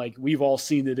 And like we've all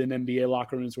seen it in NBA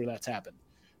locker rooms where that's happened.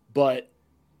 But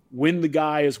when the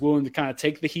guy is willing to kind of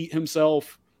take the heat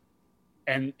himself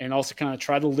and also kind of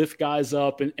try to lift guys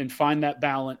up and find that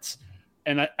balance.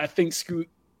 And I think Scoot,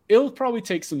 it'll probably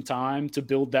take some time to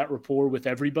build that rapport with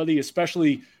everybody,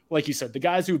 especially, like you said, the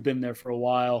guys who have been there for a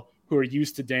while, who are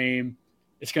used to Dame.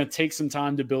 It's going to take some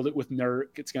time to build it with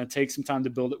Nurk. It's going to take some time to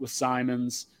build it with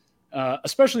Simons,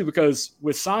 especially because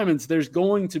with Simons, there's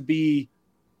going to be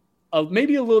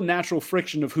maybe a little natural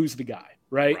friction of who's the guy,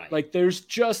 right? Like there's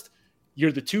just,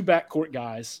 you're the two backcourt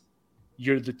guys.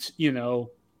 You're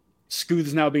Scoot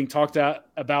is now being talked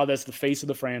about as the face of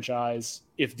the franchise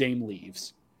if Dame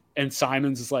leaves. And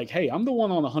Simons is like, hey, I'm the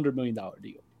one on a $100 million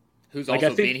deal. Who's like,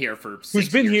 also been here for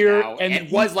 6 years now,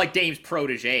 and was like Dame's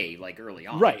protege like early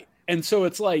on. Right. And so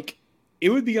it's like, it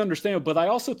would be understandable. But I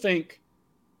also think,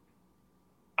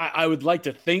 I would like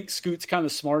to think Scoot's kind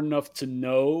of smart enough to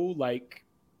know, like,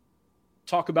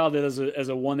 talk about it as a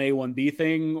 1A, 1B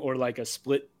thing, or like a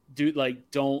split dude,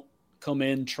 like don't come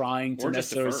in trying to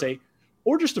necessarily say,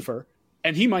 or just defer.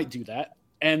 And he might do that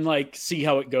and like see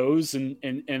how it goes.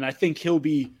 And I think he'll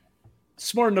be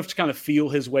smart enough to kind of feel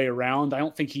his way around. I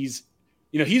don't think he's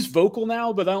vocal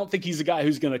now, but I don't think he's a guy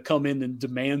who's going to come in and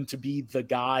demand to be the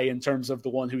guy in terms of the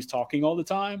one who's talking all the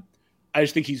time. I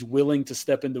just think he's willing to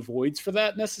step into voids for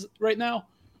that right now.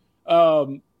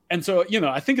 And so,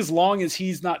 I think as long as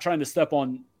he's not trying to step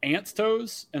on Ant's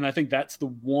toes, and I think that's the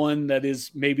one that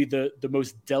is maybe the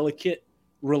most delicate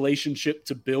relationship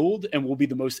to build and will be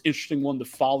the most interesting one to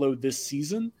follow this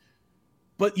season.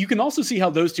 But you can also see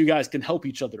how those two guys can help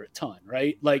each other a ton,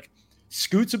 right? Like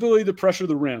Scoot's ability to pressure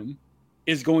the rim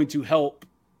is going to help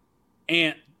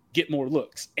Ant get more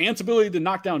looks. Ant's ability to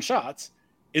knock down shots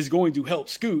is going to help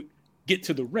Scoot get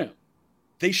to the rim.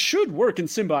 They should work in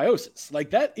symbiosis. Like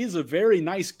that is a very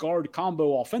nice guard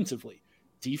combo offensively.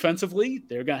 Defensively,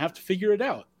 they're going to have to figure it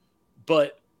out.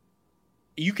 But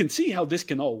you can see how this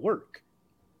can all work.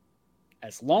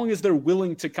 As long as they're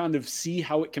willing to kind of see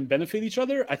how it can benefit each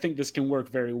other, I think this can work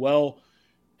very well.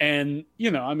 And,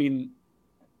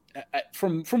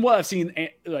 from what I've seen,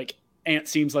 Ant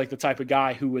seems like the type of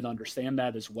guy who would understand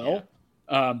that as well.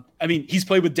 Yeah. He's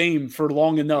played with Dame for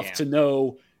long enough to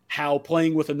know how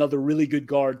playing with another really good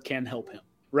guard can help him,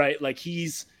 right? Like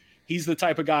he's the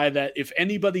type of guy that if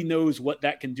anybody knows what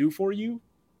that can do for you,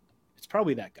 it's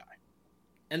probably that guy.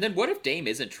 And then what if Dame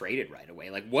isn't traded right away?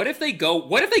 Like what if they go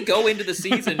into the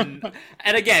season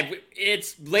and again,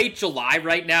 it's late July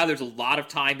right now. There's a lot of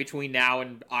time between now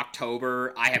and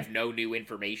October. I have no new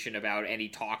information about any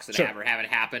talks that have or haven't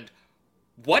happened.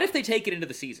 What if they take it into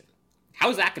the season?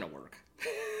 How's that going to work?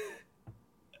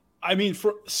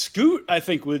 For Scoot, I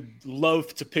think would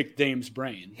love to pick Dame's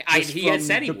brain. He had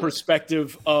said he would.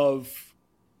 Perspective of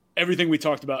everything we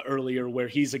talked about earlier, where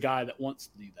he's a guy that wants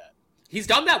to do that. He's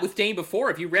done that with Dame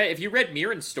before. If you read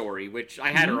Miran's story, which I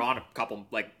had her on a couple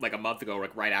like a month ago,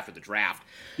 like right after the draft.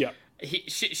 Yeah,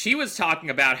 she was talking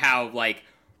about how like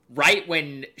right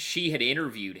when she had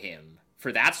interviewed him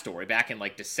for that story back in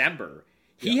like December.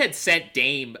 He had sent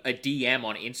Dame a DM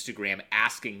on Instagram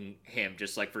asking him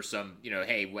just like for some,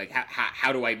 hey, like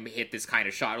how do I hit this kind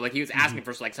of shot? Or like he was asking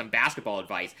for like some basketball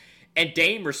advice. And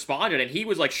Dame responded, and he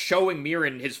was like showing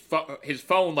Miran his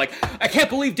phone, like I can't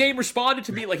believe Dame responded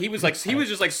to me. Like he was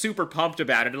just like super pumped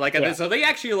about it. And like so they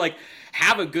actually like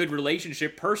have a good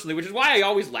relationship personally, which is why I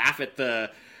always laugh at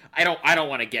the. I don't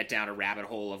want to get down a rabbit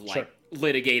hole of like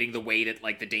litigating the way that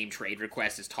like the Dame trade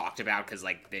request is talked about because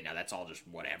like that's all just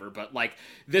whatever. But like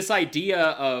this idea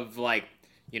of like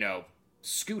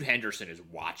Scoot Henderson is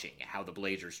watching how the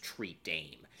Blazers treat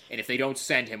Dame. And if they don't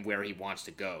send him where he wants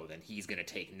to go, then he's going to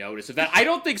take notice of that. I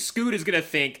don't think Scoot is going to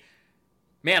think,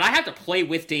 man, I have to play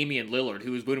with Damian Lillard,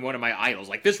 who has been one of my idols.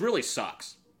 Like, this really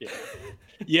sucks.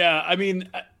 Yeah,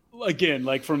 again,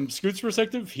 like from Scoot's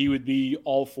perspective, he would be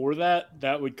all for that.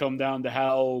 That would come down to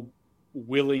how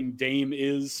willing Dame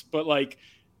is. But like,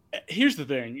 here's the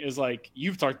thing: is like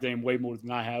you've talked to Dame way more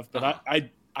than I have, but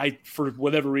I for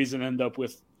whatever reason end up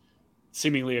with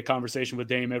seemingly a conversation with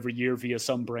Dame every year via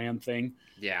some brand thing.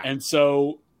 Yeah, and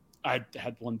so I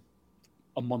had one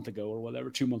a month ago or whatever,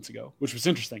 2 months ago, which was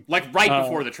interesting. Like right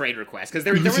before the trade request, because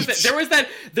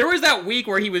there was that week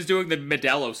where he was doing the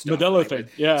Modelo stuff. Modelo thing,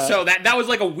 yeah. So that was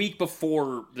like a week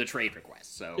before the trade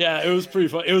request. So yeah, it was pretty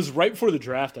fun. It was right before the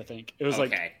draft, I think. It was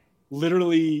like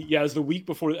literally, yeah, it was the week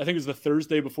before. I think it was the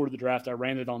Thursday before the draft. I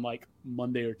ran it on like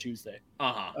Monday or Tuesday.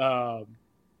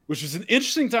 Which was an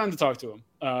interesting time to talk to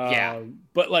him.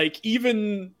 But like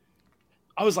even.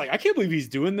 I was like, I can't believe he's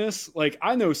doing this. Like,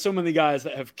 I know so many guys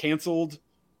that have canceled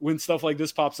when stuff like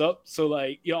this pops up. So,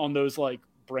 like, on those, like,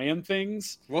 brand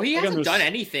things. Well, he hasn't done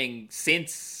anything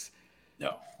since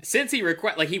he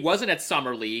like, he wasn't at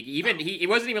Summer League. Even he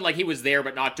wasn't even like he was there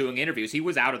but not doing interviews. He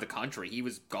was out of the country. He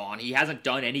was gone. He hasn't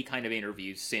done any kind of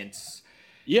interviews since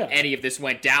any of this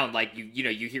went down. Like,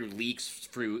 you hear leaks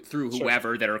through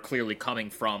whoever that are clearly coming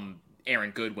from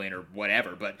Aaron Goodwin or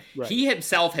whatever. But he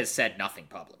himself has said nothing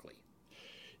publicly.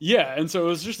 Yeah, and so it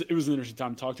was an interesting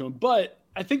time to talk to him. But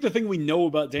I think the thing we know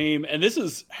about Dame, and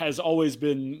this has always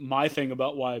been my thing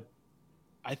about why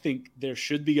I think there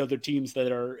should be other teams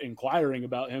that are inquiring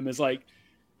about him, is like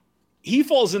he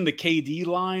falls in the KD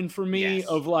line for me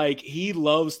of like he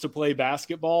loves to play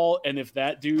basketball, and if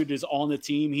that dude is on the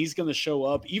team, he's going to show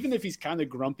up, even if he's kind of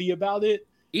grumpy about it.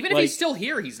 Even if he's still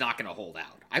here, he's not going to hold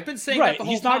out. I've been saying that the whole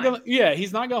time.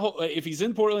 He's not going to. If he's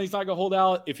in Portland, he's not going to hold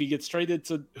out. If he gets traded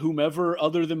to whomever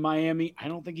other than Miami, I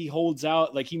don't think he holds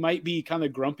out. Like, he might be kind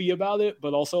of grumpy about it,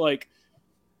 but also like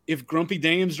if Grumpy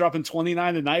Dame's dropping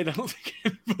 29 a night, I don't think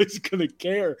anybody's going to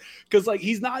care, because like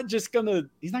he's not going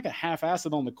to half-ass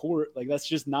it on the court. Like, that's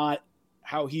just not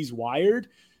how he's wired.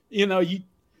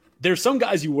 There's some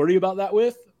guys you worry about that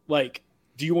with. Like,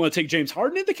 do you want to take James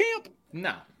Harden into camp?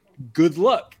 No. Good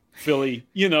luck, Philly.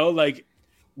 Like,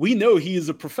 we know he is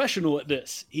a professional at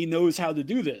this. He knows how to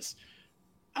do this.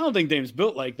 I don't think Dame's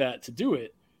built like that to do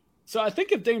it. So I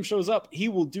think if Dame shows up, he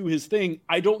will do his thing.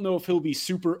 I don't know if he'll be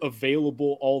super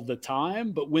available all the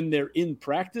time, but when they're in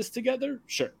practice together,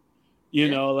 sure.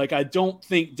 Like, I don't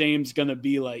think Dame's going to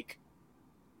be like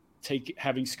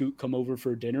having Scoot come over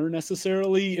for dinner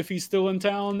necessarily if he's still in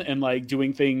town and like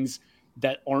doing things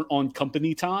that aren't on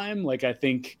company time. Like, I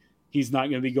think he's not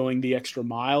going to be going the extra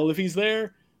mile if he's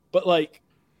there. But, like,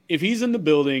 if he's in the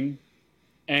building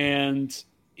and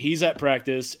he's at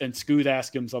practice and Scoot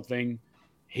asks him something,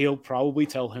 he'll probably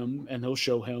tell him and he'll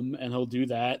show him and he'll do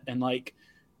that. And, like,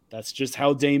 that's just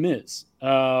how Dame is.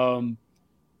 And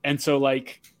so,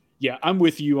 like, yeah, I'm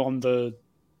with you on the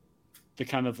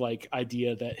kind of, like,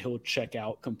 idea that he'll check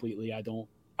out completely. I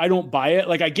don't buy it.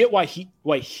 Like, I get why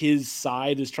his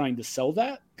side is trying to sell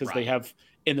that, because they have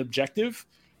an objective.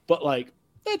 But, like,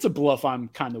 that's a bluff I'm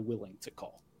kind of willing to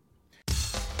call.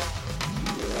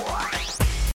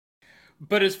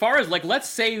 But as far as, like, let's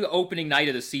say the opening night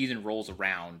of the season rolls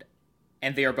around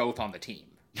and they are both on the team.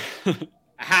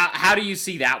 How do you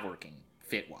see that working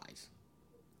fit-wise?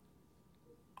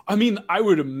 I mean, I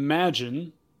would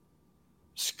imagine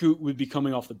Scoot would be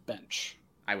coming off the bench.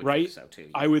 I would think so too.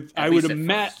 I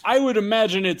would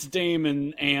imagine it's Dame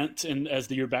and Ant and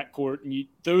as your backcourt, and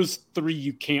those three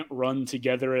you can't run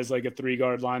together as like a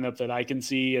 3-guard lineup that I can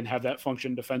see and have that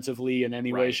function defensively in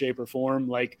any way, shape, or form.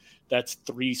 Like, that's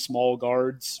 3 small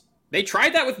guards. They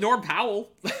tried that with Norm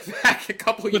Powell back a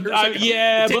couple years ago.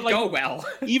 Yeah, it didn't but like, go well.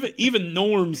 even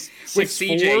Norm's 6'4", with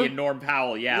CJ and Norm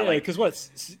Powell. Yeah, because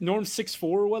Norm's 6'4"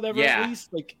 or whatever. Yeah. At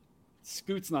least like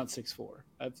Scoot's not 6'4".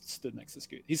 I've stood next to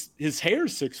Scoot. His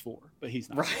hair's 6'4", but he's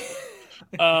not.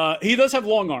 Right. He does have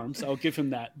long arms. I'll give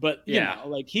him that. But you know,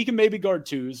 like, he can maybe guard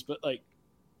 2s, but like,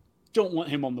 don't want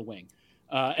him on the wing.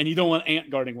 And you don't want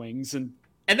Ant guarding wings. And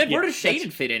then where does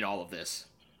Shaden fit in all of this?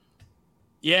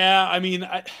 Yeah, I mean,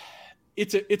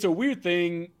 it's a weird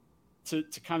thing to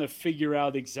kind of figure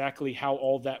out exactly how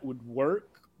all that would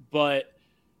work. But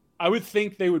I would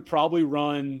think they would probably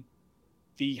run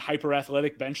the hyper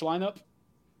athletic bench lineup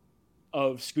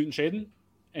of Scoot and Shaden,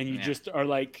 and you just are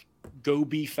like, go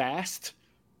be fast,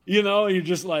 you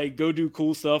just like go do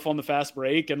cool stuff on the fast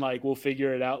break, and like we'll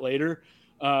figure it out later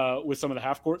with some of the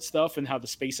half court stuff and how the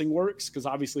spacing works, because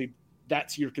obviously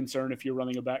that's your concern if you're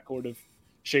running a backcourt of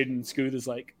Shaden and Scoot, is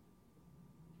like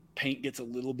paint gets a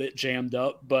little bit jammed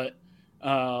up. But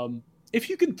if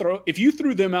you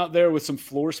threw them out there with some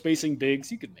floor spacing bigs,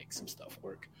 you could make some stuff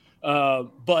work.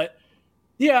 But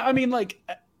yeah, I mean, like,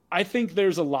 I think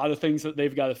there's a lot of things that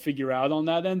they've got to figure out on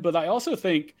that end. But I also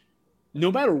think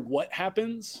no matter what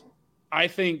happens, I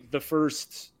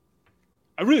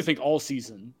really think all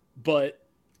season, but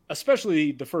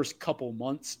especially the first couple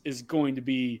months is going to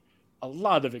be a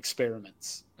lot of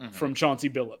experiments from Chauncey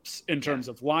Billups in terms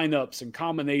of lineups and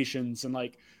combinations, and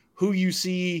like who you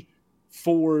see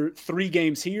for 3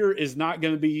 games here is not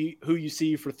going to be who you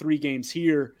see for 3 games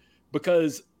here,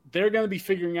 because they're going to be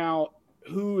figuring out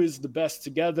who is the best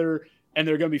together. And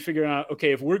they're going to be figuring out,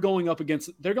 okay, if we're going up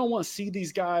against, they're going to want to see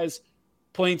these guys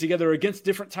playing together against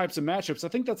different types of matchups. I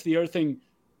think that's the other thing,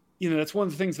 that's one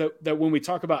of the things that when we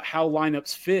talk about how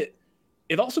lineups fit,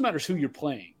 it also matters who you're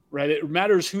playing, right? It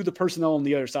matters who the personnel on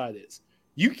the other side is.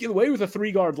 You can get away with a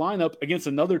 3-guard lineup against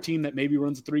another team that maybe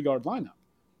runs a 3-guard lineup.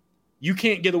 You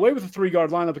can't get away with a 3-guard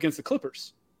lineup against the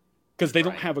Clippers because they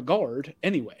don't have a guard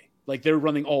anyway. Like they're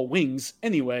running all wings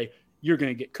anyway. You're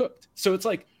going to get cooked. So it's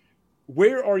like,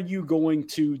 where are you going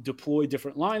to deploy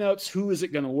different lineups? Who is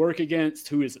it going to work against?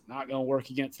 Who is it not going to work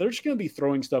against? They're just going to be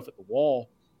throwing stuff at the wall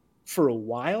for a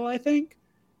while, I think.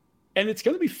 And it's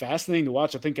going to be fascinating to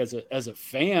watch, I think, as a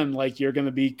fan. Like you're going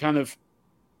to be kept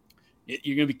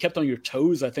on your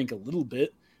toes, I think, a little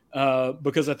bit,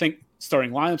 because I think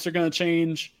starting lineups are going to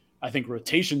change. I think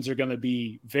rotations are going to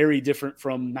be very different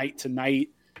from night to night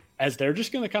as they're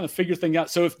just going to kind of figure things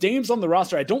out. So if Dame's on the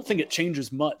roster, I don't think it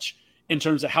changes much in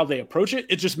terms of how they approach it.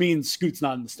 It just means Scoot's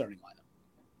not in the starting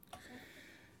lineup.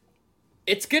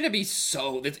 It's going to be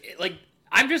so...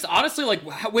 I'm just honestly,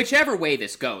 whichever way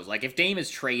this goes, like, if Dame is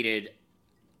traded,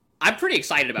 I'm pretty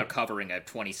excited about covering a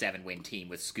 27-win team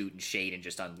with Scoot and Shade and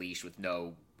just unleashed with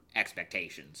no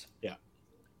expectations. Yeah.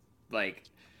 Like...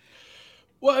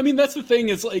 Well, I mean, that's the thing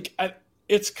is, like,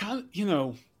 it's kind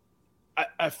of,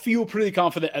 I feel pretty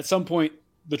confident at some point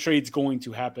the trade's going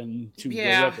to happen to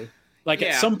whoever. Like,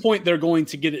 at some point they're going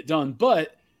to get it done.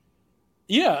 But,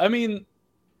 yeah, I mean,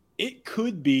 it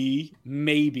could be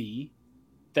maybe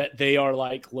that they are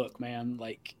like, look, man,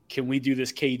 like, can we do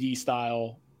this KD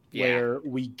style where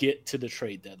we get to the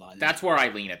trade deadline? That's where I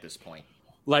lean at this point.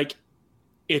 Like,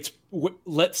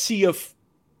 let's see if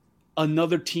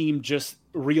another team just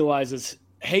realizes,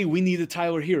 hey, we need a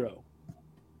Tyler Hero.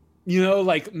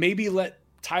 Like, maybe let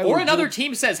Tyler... Or another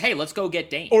team says, hey, let's go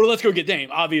get Dame. Or let's go get Dame,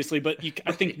 obviously. But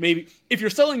I think maybe if you're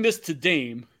selling this to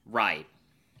Dame... Right.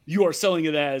 You are selling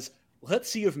it as, let's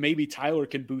see if maybe Tyler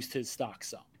can boost his stock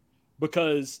some.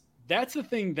 Because that's the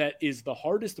thing that is the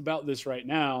hardest about this right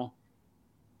now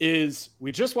is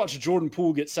we just watched Jordan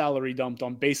Poole get salary dumped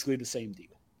on basically the same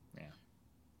deal. Yeah.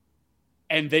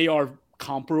 And they are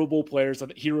comparable players. I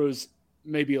think Hero's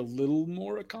maybe a little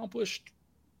more accomplished.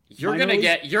 You're gonna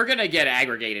get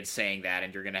aggregated saying that,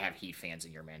 and you're gonna have Heat fans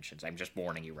in your mentions. I'm just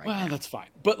warning you now. Well, that's fine.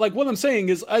 But like what I'm saying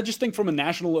is, I just think from a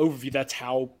national overview, that's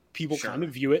how people kind of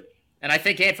view it. And I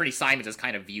think Anthony Simons is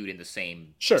kind of viewed in the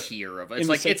same tier of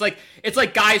it's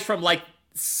like guys from like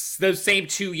those same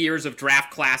 2 years of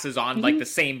draft classes on like the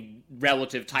same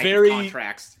relative type of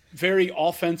contracts. Very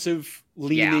offensive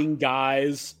leaning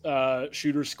guys,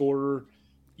 shooter scorer,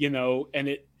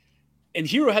 and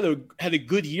Hero had a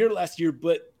good year last year,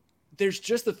 but there's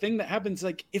just a thing that happens.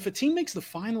 Like if a team makes the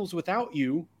finals without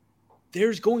you,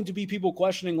 there's going to be people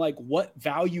questioning like what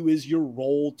value is your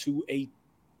role to a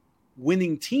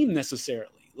winning team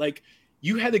necessarily. Like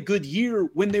you had a good year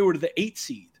when they were the 8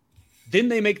 seed. Then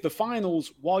they make the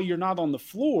finals while you're not on the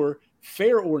floor,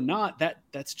 fair or not,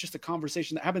 that's just a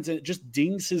conversation that happens, and it just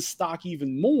dings his stock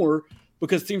even more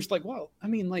because teams are like, well, I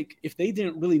mean, like if they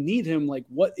didn't really need him, like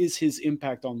what is his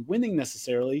impact on winning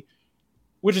necessarily?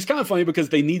 Which is kind of funny because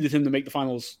they needed him to make the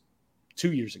finals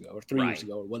 2 years ago or 3 years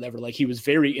ago or whatever. Like he was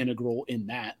very integral in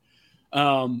that.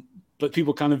 But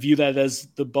people kind of view that as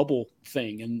the bubble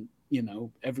thing. And,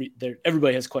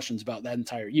 everybody has questions about that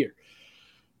entire year.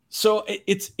 So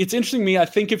it's interesting to me. I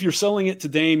think if you're selling it to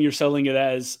Dame, you're selling it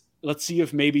as, let's see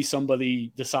if maybe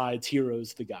somebody decides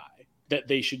Hero's the guy that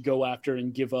they should go after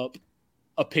and give up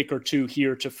a pick or two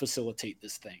here to facilitate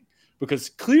this thing. Because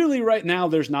clearly right now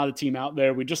there's not a team out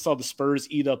there. We just saw the Spurs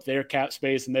eat up their cap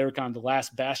space, and they were kind of the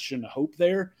last bastion of hope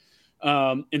there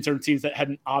in terms of teams that had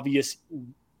an obvious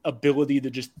ability to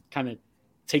just kind of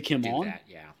take him on. That,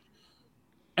 yeah.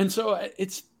 And so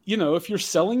it's, if you're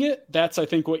selling it, that's, I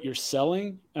think, what you're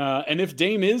selling. And if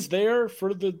Dame is there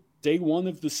for the day one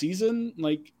of the season,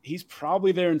 like he's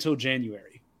probably there until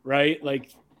January, right?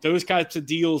 Like those types of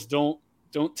deals don't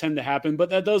tend to happen, but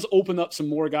that does open up some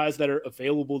more guys that are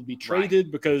available to be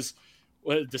traded because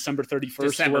December 31st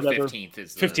December or whatever,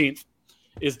 15th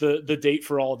is the date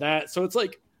for all that. So it's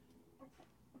like,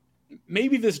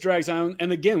 maybe this drags on.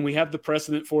 And again, we have the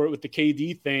precedent for it with the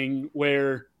KD thing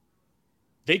where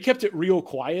they kept it real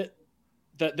quiet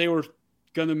that they were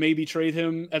going to maybe trade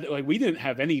him. Like we didn't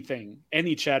have any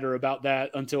chatter about that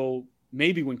until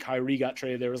maybe when Kyrie got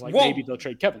traded, there was like, maybe they'll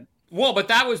trade Kevin. Well, but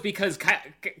that was because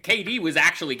KD was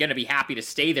actually going to be happy to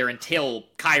stay there until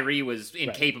Kyrie was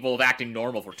incapable of acting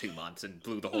normal for 2 months and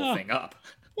blew the whole thing up.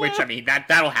 Which, I mean,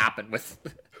 that'll happen with...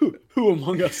 Who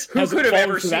among us who could have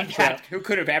ever seen that? Who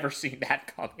could have ever seen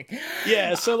that coming?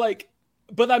 Yeah, so like...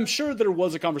 But I'm sure there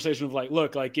was a conversation of like,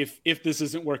 look, like if this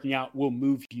isn't working out, we'll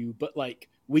move you. But like,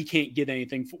 we can't get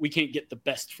anything. We can't get the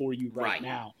best for you right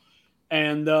now.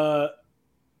 And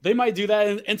they might do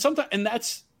that. And sometimes, and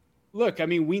that's... Look, I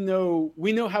mean, we know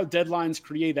how deadlines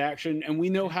create action, and we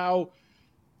know how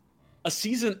a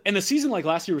season like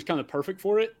last year was kind of perfect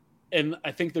for it. And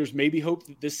I think there's maybe hope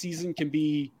that this season can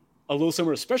be a little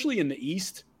similar, especially in the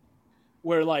East,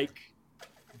 where like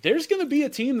there's going to be a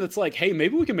team that's like, hey,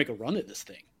 maybe we can make a run at this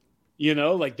thing. You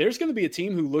know, like there's going to be a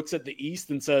team who looks at the East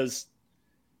and says,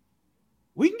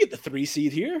 we can get the 3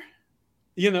 seed here.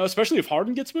 You know, especially if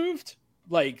Harden gets moved,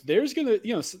 like there's going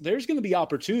to be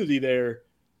opportunity there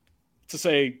to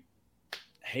say,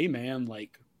 hey man,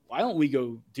 like, why don't we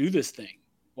go do this thing?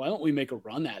 Why don't we make a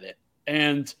run at it?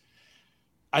 And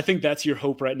I think that's your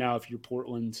hope right now. If you're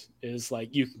Portland, is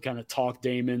like, you can kind of talk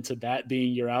Dame into that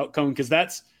being your outcome. Cause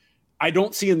I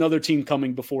don't see another team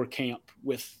coming before camp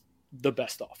with the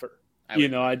best offer.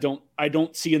 I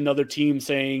don't see another team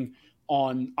saying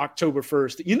on October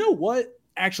 1st, you know what,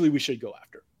 actually we should go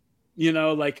after,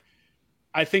 like,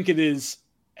 I think it is,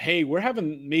 hey, we're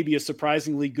having maybe a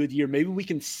surprisingly good year. Maybe we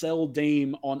can sell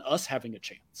Dame on us having a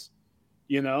chance,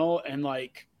 and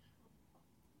like,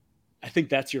 I think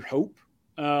that's your hope.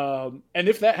 And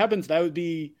if that happens, it'd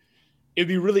be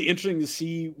really interesting to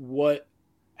see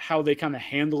how they kind of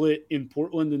handle it in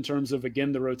Portland in terms of,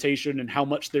 again, the rotation and how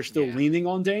much they're still leaning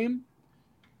on Dame.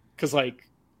 Cause like,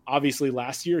 obviously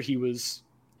last year he was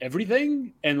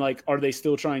everything. And like, are they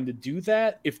still trying to do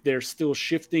that? If they're still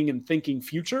shifting and thinking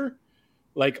future,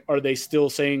 like, are they still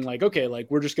saying like, okay,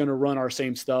 like we're just going to run our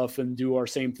same stuff and do our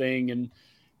same thing and,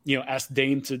 ask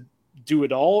Dame to do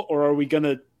it all? Or are we going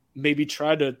to maybe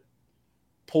try to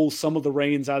pull some of the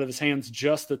reins out of his hands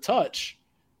just a touch?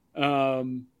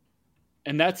 And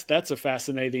that's a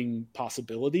fascinating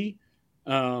possibility.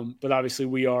 But obviously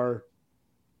we are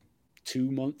 3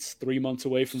 months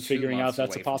away from figuring out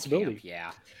that's a possibility.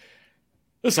 Yeah.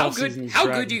 How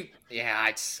good do you?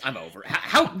 Yeah, I'm over.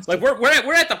 How like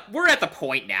we're at the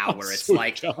point now where it's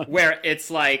like where it's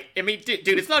like, I mean, dude,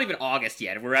 it's not even August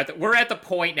yet. We're at the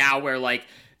point now where like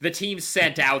the team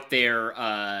sent out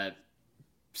their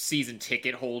season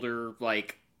ticket holder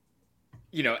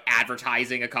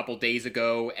advertising a couple days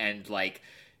ago, and like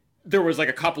there was like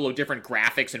a couple of different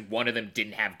graphics and one of them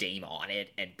didn't have Dame on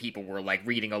it, and people were like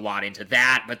reading a lot into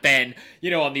that. But then,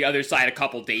 on the other side, a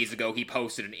couple days ago, he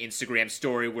posted an Instagram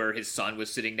story where his son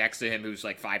was sitting next to him, who's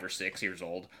like 5 or 6 years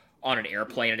old, on an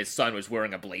airplane, and his son was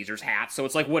wearing a Blazers hat. So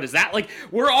it's like, what is that? Like,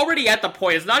 we're already at the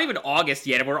point, it's not even August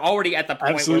yet, and we're already at the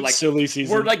point where like silly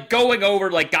season. We're like going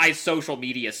over like guys' social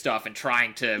media stuff and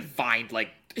trying to find like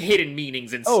hidden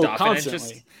meanings and stuff.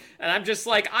 Constantly. And I'm just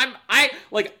like,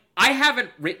 I haven't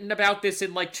written about this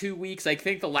in like 2 weeks. I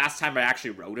think the last time I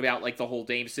actually wrote about like the whole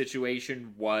Dame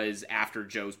situation was after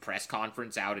Joe's press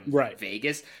conference out in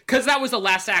Vegas, because that was the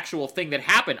last actual thing that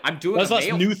happened. I'm doing that's the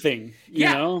last new thing.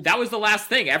 That was the last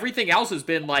thing. Everything else has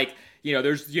been like,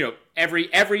 there's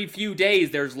every few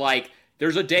days there's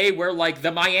a day where like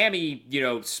the Miami,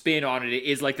 spin on it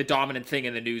is like the dominant thing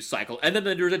in the news cycle. And then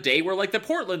there's a day where like the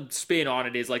Portland spin on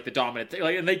it is like the dominant thing.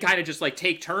 Like, and they kind of just like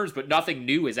take turns, but nothing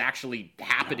new is actually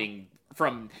happening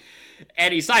from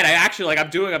any side. I'm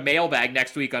doing a mailbag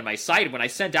next week on my site. When I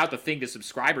sent out the thing to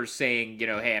subscribers saying,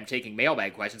 hey, I'm taking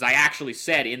mailbag questions, I actually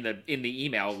said in the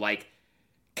email, like,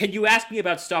 can you ask me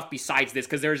about stuff besides this?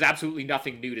 Because there's absolutely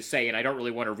nothing new to say, and I don't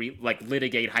really want to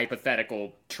litigate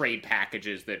hypothetical trade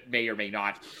packages that may or may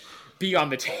not be on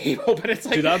the table. But it's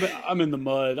like, dude, I'm in the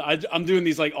mud. I'm doing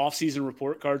these like off-season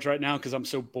report cards right now because I'm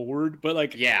so bored. But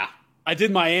like, I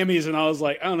did Miami's, and I was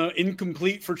like, I don't know,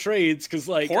 incomplete for trades because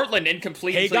like Portland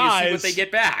incomplete until you see what they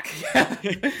get back.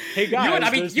 Hey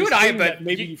guys, you and I have been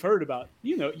maybe you've heard about.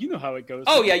 You know how it goes.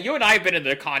 Oh yeah, you and I have been in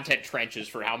the content trenches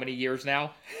for how many years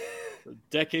now? For a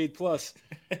decade plus.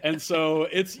 And so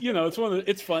it's it's one of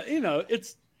it's fun.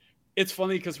 It's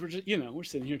funny because we're just we're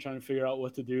sitting here trying to figure out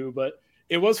what to do. But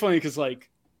it was funny because like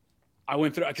I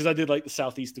went through because I did like the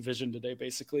Southeast Division today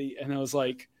basically, and I was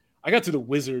like, I got to the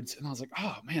Wizards and I was like,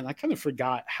 oh man, I kind of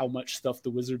forgot how much stuff the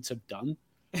Wizards have done.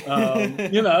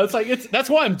 It's like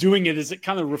that's why I'm doing it, is it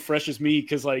kind of refreshes me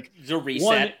because like it's a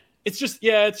reset. It's just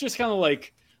kind of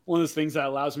like one of those things that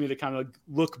allows me to kind of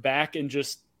look back and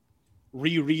just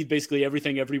reread basically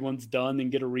everything everyone's done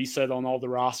and get a reset on all the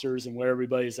rosters and where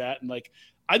everybody's at. And like,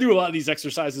 I do a lot of these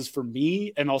exercises for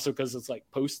me, and also because it's like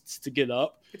posts to get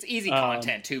up. It's easy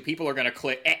content too. People are going to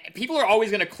click. People are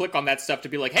always going to click on that stuff to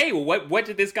be like, hey, well, what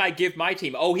did this guy give my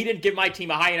team? Oh, he didn't give my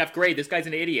team a high enough grade. This guy's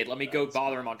an idiot. Let me go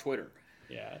bother him on Twitter.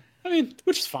 Yeah. I mean,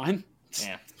 which is fine.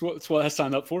 Yeah. It's what I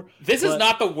signed up for. This is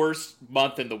not the worst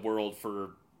month in the world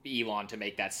for Elon to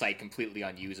make that site completely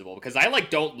unusable, because I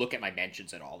don't look at my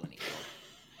mentions at all anymore.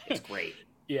 It's great.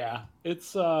 Yeah.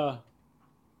 It's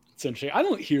interesting. I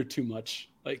don't hear too much.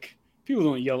 Like, people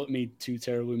don't yell at me too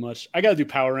terribly much. I got to do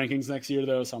power rankings next year,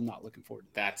 though, so I'm not looking forward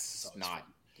to that.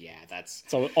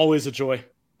 It's always a joy.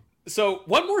 So,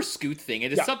 one more Scoot thing,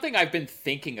 and it's something I've been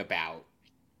thinking about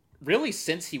really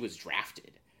since he was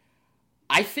drafted.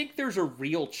 I think there's a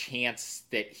real chance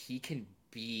that he can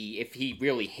be, if he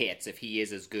really hits, if he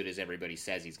is as good as everybody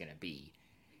says he's going to be,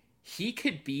 he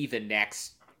could be the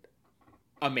next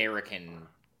American,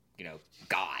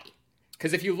 guy.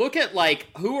 Because if you look at,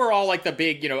 who are all, the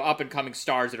big, up-and-coming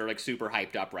stars that are, super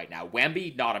hyped up right now?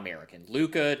 Wemby, not American.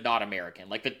 Luka, not American.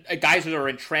 The guys that are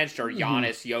entrenched are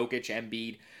Giannis, Jokic,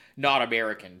 Embiid, not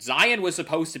American. Zion was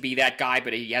supposed to be that guy,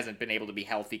 but he hasn't been able to be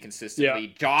healthy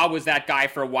consistently. Ja was that guy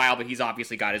for a while, but he's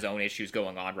obviously got his own issues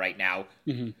going on right now.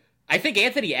 Mm-hmm. I think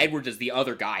Anthony Edwards is the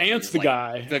other guy. Ant's the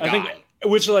guy. The guy.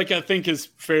 Which I think is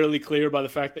fairly clear by the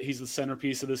fact that he's the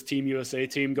centerpiece of this Team USA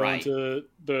team going to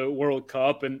the World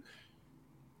Cup.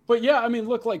 But yeah, I mean,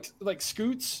 look,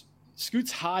 Scoot's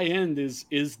high end is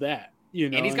that,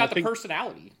 and he's got the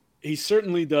personality. He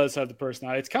certainly does have the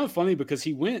personality. It's kind of funny because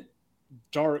he went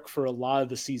dark for a lot of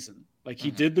the season.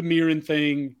 He did the Mirren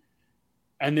thing,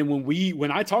 and then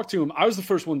when I talked to him, I was the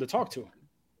first one to talk to him.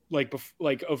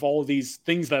 Of all of these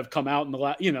things that have come out in the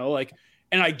last,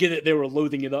 and I get it, they were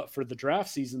loading it up for the draft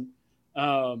season.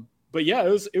 But yeah,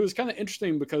 it was kind of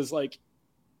interesting because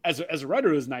as a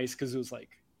writer, it was nice because it was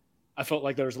I felt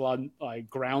like there was a lot of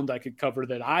ground I could cover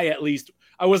that I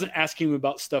wasn't asking him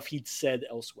about stuff he'd said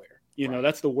elsewhere.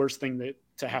 That's the worst thing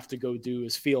to have to go do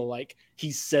is feel like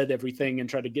he said everything and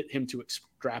try to get him to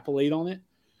extrapolate on it.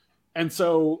 And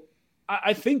so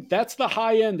I think that's the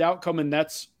high end outcome. And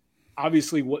that's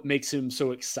obviously what makes him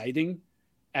so exciting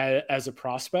as a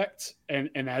prospect and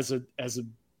as a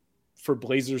for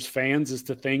Blazers fans is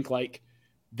to think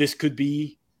this could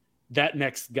be that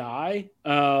next guy.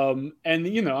 And,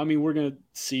 we're going to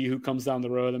see who comes down the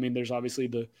road. I mean, there's obviously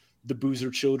the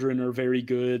Boozer children are very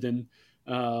good. And,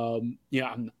 I'm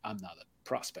not a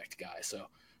prospect guy. So,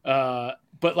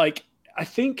 but I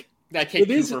think that kid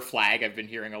Cooper Flag I've been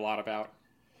hearing a lot about.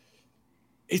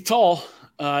 He's tall.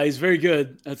 He's very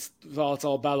good. It's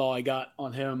all about all I got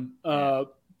on him.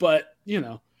 But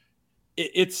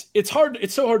it's hard.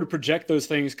 It's so hard to project those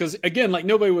things because again,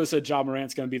 nobody would have said Ja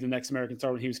Morant's going to be the next American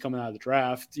star when he was coming out of the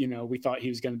draft. We thought he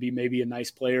was going to be maybe a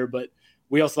nice player, but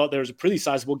we also thought there was a pretty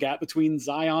sizable gap between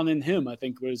Zion and him. I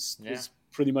think was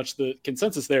pretty much the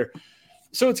consensus there.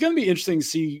 So it's going to be interesting to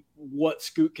see what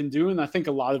Scoot can do, and I think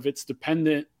a lot of it's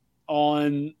dependent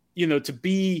on to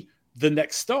be the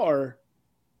next star.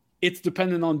 It's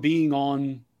dependent on being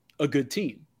on a good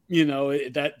team.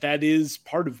 That is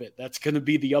part of it. That's going to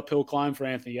be the uphill climb for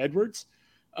Anthony Edwards.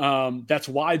 That's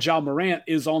why Ja Morant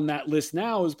is on that list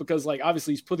now is because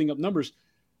obviously he's putting up numbers,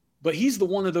 but he's the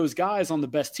one of those guys on the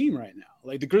best team right now.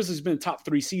 The Grizzlies have been a top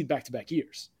 3 seed back-to-back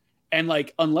years. And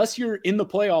unless you're in the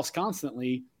playoffs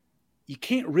constantly, you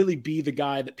can't really be the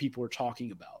guy that people are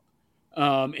talking about.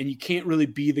 And you can't really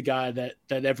be the guy that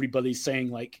everybody's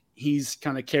saying he's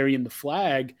kind of carrying the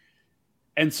flag.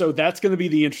 And so that's going to be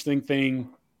the interesting thing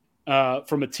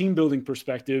from a team building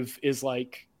perspective is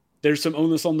there's some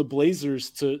onus on the Blazers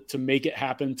to make it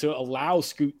happen, to allow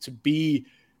Scoot to be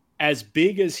as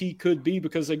big as he could be,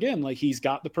 because again, he's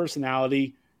got the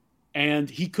personality and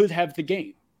he could have the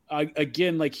game.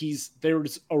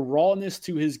 There's a rawness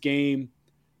to his game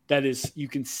that is, you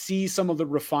can see some of the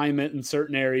refinement in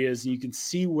certain areas and you can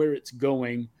see where it's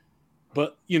going.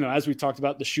 But, as we talked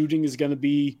about, the shooting is going to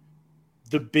be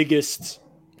the biggest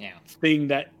thing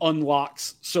that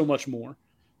unlocks so much more.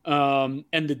 And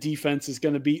the defense is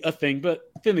going to be a thing.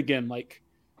 But then again,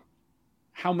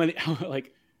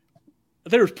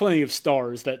 there's plenty of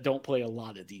stars that don't play a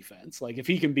lot of defense. If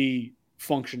he can be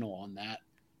functional on that.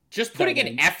 Just putting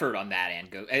an effort on that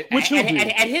end.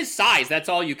 At his size, that's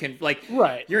all you can,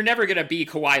 right. You're never going to be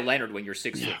Kawhi Leonard when you're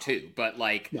 6'2", but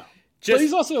no. But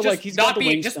he's also he's got the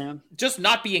wingspan. Just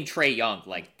not being Trae Young,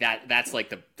 that's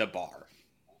the bar.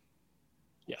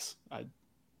 Yes.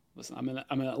 I'm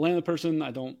an Atlanta person.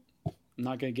 I'm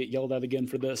not going to get yelled at again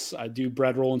for this. I do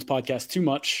Brad Rowland's podcast too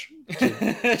much.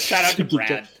 Shout out to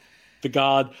Brad. The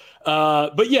God.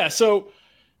 But yeah, so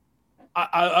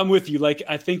I'm with you.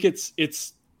 I think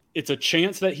it's it's a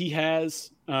chance that he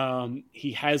has.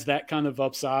 He has that kind of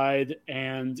upside,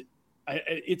 and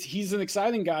he's an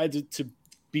exciting guy to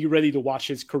be ready to watch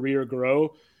his career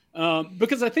grow.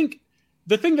 Because I think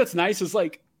the thing that's nice is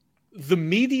like the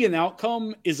median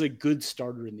outcome is a good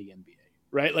starter in the NBA,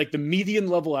 right? Like the median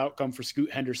level outcome for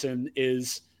Scoot Henderson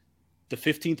is the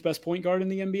 15th best point guard in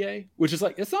the NBA, which is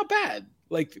like, it's not bad.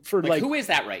 Like who is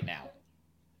that right now?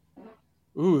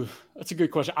 Ooh, that's a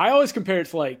good question. I always compare it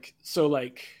to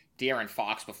De'Aaron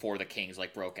Fox before the Kings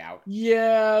broke out.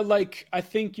 Yeah, I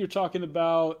think you're talking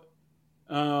about.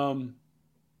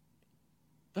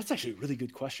 That's actually a really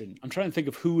good question. I'm trying to think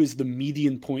of who is the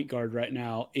median point guard right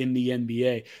now in the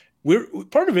NBA.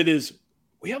 Part of it is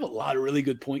we have a lot of really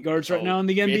good point guards right now in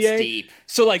the NBA. It's deep.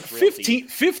 So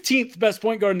 15th best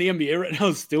point guard in the NBA right now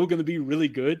is still going to be really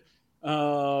good.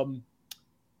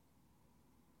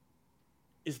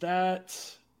 Is that?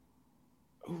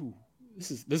 Ooh, this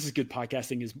is good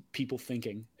podcasting. Is people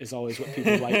thinking is always what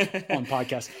people like on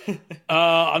podcasts.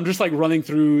 I'm just running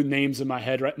through names in my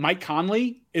head. Right, Mike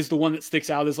Conley is the one that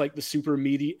sticks out as the super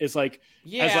meaty. Is maybe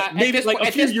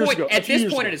a few years ago. At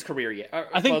this point in his career, yeah.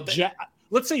 I think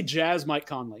let's say Jazz Mike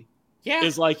Conley. Yeah,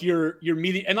 is your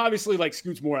media, and obviously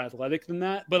Scoot's more athletic than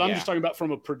that. But I'm just talking about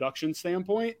from a production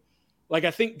standpoint.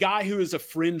 I think guy who is a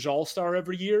fringe all-star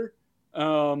every year.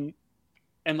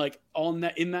 And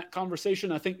in that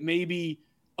conversation, I think maybe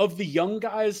of the young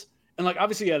guys, and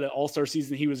obviously he had an all-star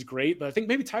season, he was great, but I think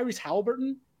maybe Tyrese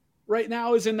Halliburton right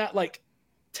now is in that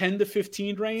 10 to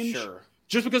 15 range. Sure.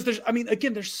 Just because there's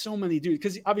so many dudes,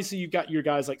 because obviously you've got your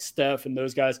guys like Steph and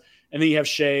those guys, and then you have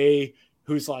Shea,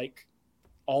 who's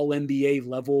all NBA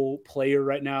level player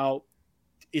right now.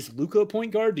 Is Luka a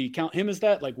point guard? Do you count him as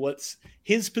that? What's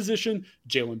his position?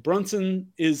 Jalen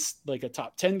Brunson is a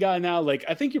top 10 guy now.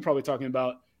 I think you're probably talking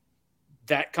about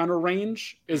that kind of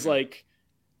range is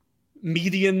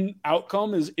median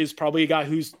outcome is probably a guy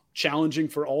who's challenging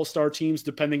for all-star teams,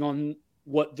 depending on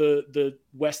what the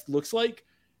West looks like.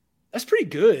 That's pretty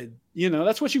good.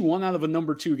 That's what you want out of a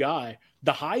number 2 guy.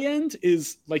 The high end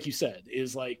is, like you said,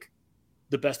 is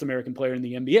the best American player in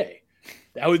the NBA.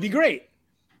 That would be great.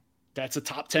 That's a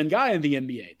top 10 guy in the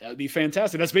NBA. That would be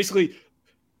fantastic. That's basically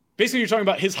you're talking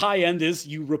about his high end is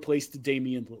you replaced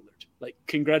Damian Lillard.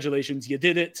 Congratulations, you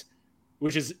did it,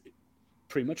 which is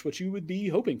pretty much what you would be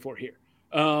hoping for here.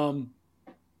 So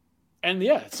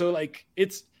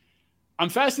I'm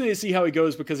fascinated to see how he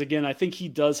goes because again, I think he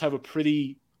does have a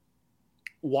pretty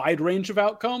wide range of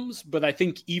outcomes, but I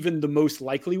think even the most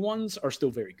likely ones are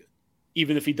still very good,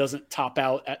 even if he doesn't top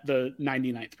out at the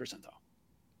 99th percentile.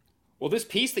 Well, this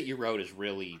piece that you wrote is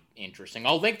really interesting.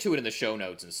 I'll link to it in the show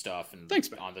notes and stuff, and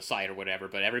thanks, man. On the site or whatever.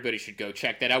 But everybody should go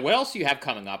check that out. What else do you have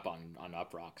coming up on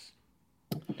Uproxx?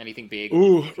 Anything big?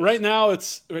 Ooh, right now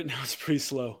it's pretty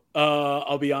slow.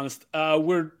 I'll be honest.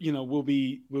 We'll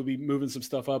be moving some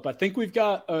stuff up. I think we've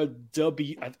got a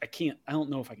W. I don't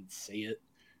know if I can say it.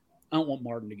 I don't want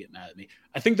Martin to get mad at me.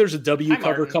 I think there's a W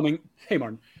cover coming. Hey,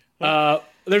 Martin.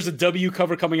 There's a W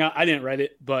cover coming out. I didn't write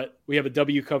it, but we have a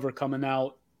W cover coming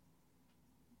out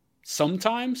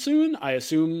sometime soon. I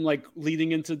assume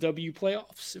leading into W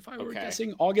playoffs, if I were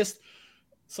guessing August,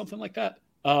 something like that.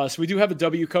 So we do have a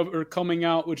W cover coming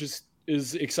out, which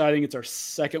is exciting. It's our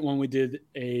second one. We did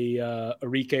a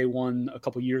Arike one a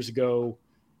couple years ago,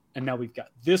 and now we've got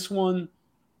this one.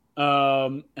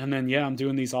 And then I'm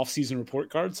doing these off-season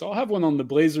report cards. So I'll have one on the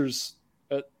Blazers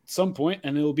at some point,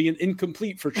 and it'll be an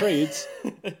incomplete for trades.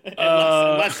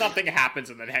 unless something happens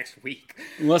in the next week.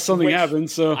 Unless something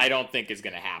happens. So I don't think is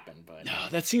going to happen. But no,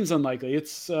 that seems unlikely.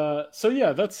 It's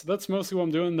that's mostly what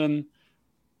I'm doing. Then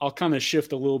I'll kind of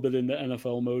shift a little bit into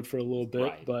NFL mode for a little bit,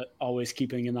 right. But always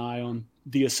keeping an eye on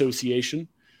the association.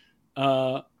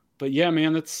 But yeah,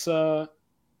 man, it's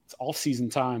off-season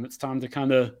time. It's time to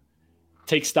kind of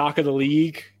take stock of the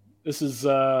league. This is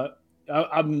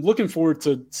I'm looking forward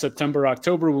to September,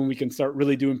 October when we can start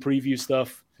really doing preview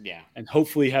stuff. Yeah, and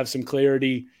hopefully have some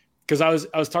clarity. Because I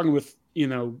was talking with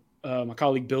my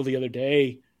colleague Bill the other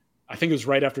day. I think it was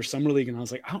right after Summer League, and I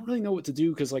was like, I don't really know what to do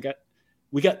because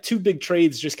we got 2 big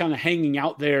trades just kind of hanging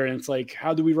out there, and it's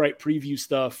how do we write preview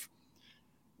stuff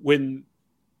when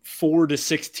 4 to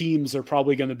 6 teams are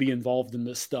probably going to be involved in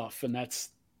this stuff, and that's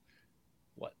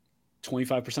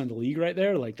 25% of the league right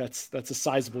there. That's a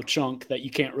sizable chunk that you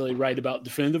can't really write about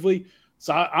definitively.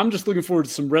 So I'm just looking forward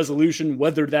to some resolution,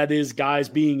 whether that is guys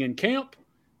being in camp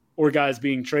or guys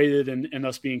being traded and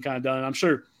us being kind of done. I'm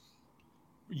sure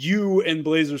you and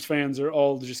Blazers fans are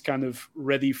all just kind of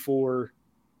ready for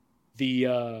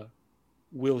the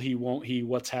will he, won't he,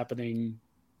 what's happening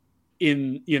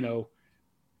in,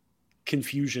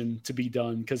 confusion to be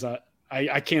done. Cause I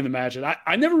I can't imagine.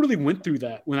 I never really went through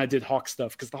that when I did Hawks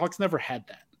stuff because the Hawks never had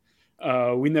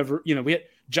that. We never, we had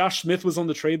Josh Smith was on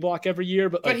the trade block every year,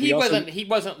 but like, he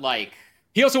wasn't like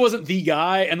he also wasn't the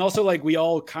guy, and also like we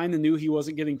all kind of knew he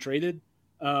wasn't getting traded,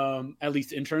 at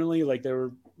least internally. Like there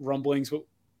were rumblings, but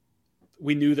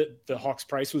we knew that the Hawks'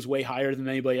 price was way higher than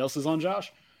anybody else's on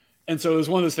Josh, and so it was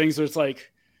one of those things where it's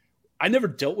like I never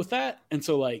dealt with that, and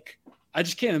so like I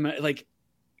just can't imagine like.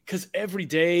 Because every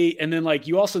day, and then like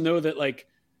you also know that like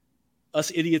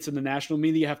us idiots in the national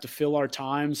media have to fill our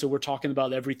time, so we're talking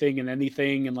about everything and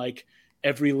anything, and like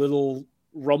every little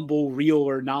rumble, real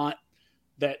or not,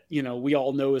 that we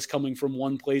all know is coming from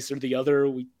one place or the other.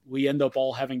 We end up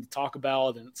all having to talk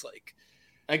about, and it's like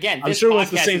again, I'm sure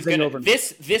it's the same thing over.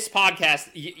 This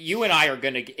podcast, you and I are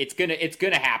it's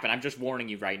gonna happen. I'm just warning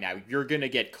you right now. You're gonna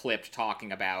get clipped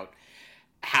talking about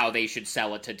how they should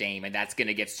sell it to Dame, and that's going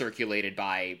to get circulated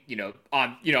by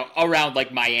around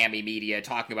like Miami media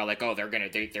talking about like, oh, they're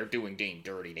doing Dame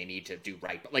dirty, they need to do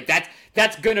right, but like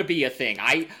that's going to be a thing.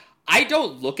 I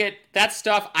don't look at that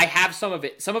stuff. I have some of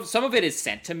it. Some of it is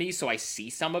sent to me, so I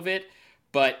see some of it,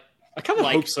 but I kind of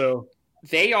hope so.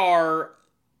 They are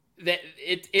that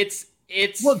it's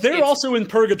well, they're also in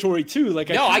purgatory too.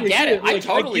 Like I get it. Like, I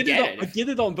totally get it. I get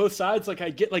it on both sides. Like I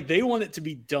get like they want it to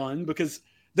be done because.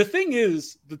 The thing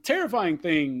is, the terrifying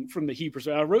thing from the Heat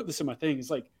perspective, I wrote this in my thing, is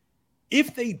like,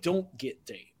 if they don't get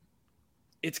Dame,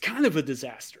 it's kind of a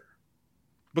disaster.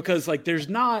 Because, like,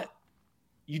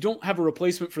 you don't have a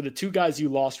replacement for the two guys you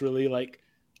lost, really. Like,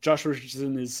 Josh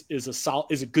Richardson is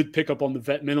a good pickup on the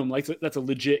vet minimum. Like, that's a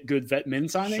legit good vet min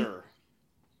signing. Sure.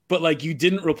 But, like, you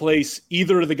didn't replace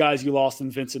either of the guys you lost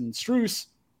in Vincent and Strus.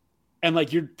 And,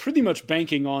 like, you're pretty much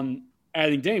banking on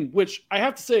adding Dame, which I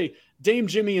have to say, Dame,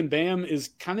 Jimmy, and Bam is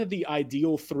kind of the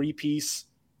ideal three-piece,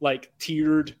 like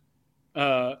tiered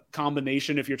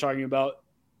combination if you're talking about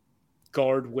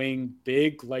guard, wing,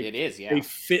 big. Like it is, yeah. They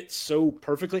fit so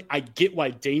perfectly. I get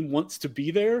why Dame wants to be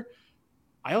there.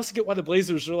 I also get why the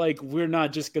Blazers are like, we're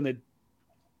not just going to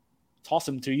toss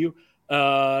him to you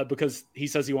because he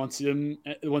says he wants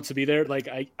to be there. Like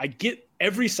I get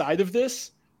every side of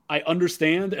this. I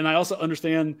understand, and I also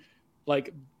understand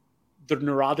like the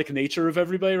neurotic nature of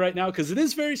everybody right now because it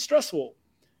is very stressful.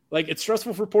 Like it's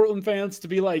stressful for Portland fans to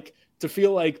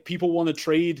feel like people want to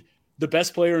trade the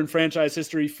best player in franchise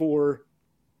history for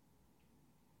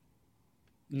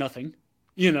nothing,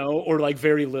 or like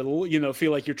very little,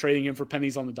 feel like you're trading him for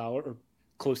pennies on the dollar or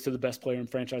close to the best player in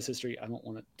franchise history.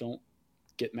 Don't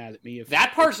get mad at me if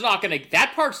that part's not gonna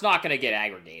get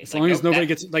aggregated. As long as nobody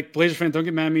gets like Blazers fans, don't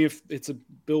get mad at me if it's a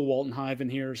Bill Walton hive in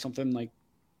here or something like.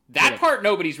 That part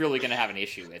nobody's really going to have an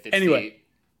issue with.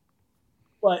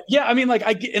 But yeah, I mean, like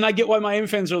I get why Miami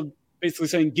fans are basically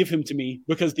saying give him to me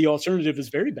because the alternative is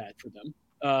very bad for them.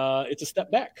 It's a step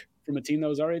back from a team that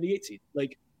was already the 8th seed.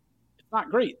 Like it's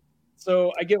not great.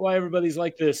 So I get why everybody's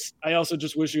like this. I also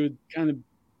just wish it would kind of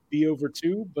be over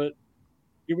too, but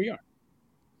here we are.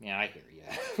 Yeah, I hear you.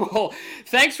 Well,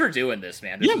 thanks for doing this,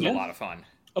 man. This was a lot of fun.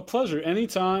 A pleasure.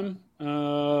 Anytime.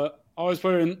 Always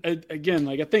pleasure. And again,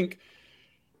 like I think.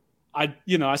 I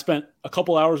spent a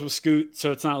couple hours with Scoot,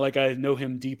 so it's not like I know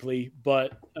him deeply,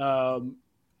 but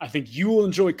I think you will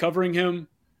enjoy covering him,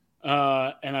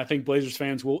 and I think Blazers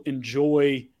fans will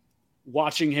enjoy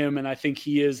watching him, and I think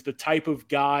he is the type of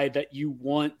guy that you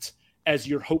want as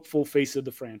your hopeful face of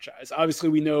the franchise. Obviously,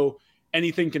 we know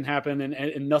anything can happen,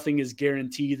 and nothing is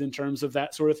guaranteed in terms of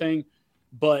that sort of thing,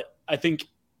 but I think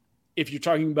if you're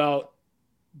talking about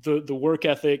the work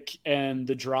ethic and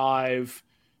the drive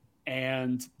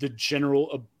and the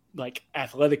general like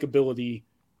athletic ability,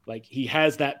 like he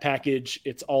has that package.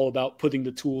 It's all about putting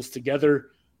the tools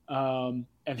together. And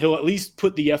he'll at least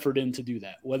put the effort in to do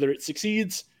that. Whether it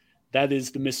succeeds, that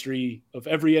is the mystery of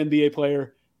every NBA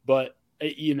player. But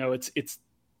it's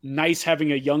nice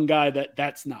having a young guy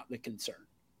that's not the concern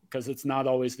because it's not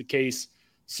always the case.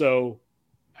 So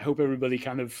I hope everybody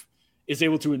kind of is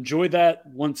able to enjoy that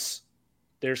once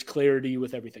there's clarity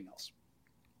with everything else.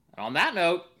 On that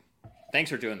note, thanks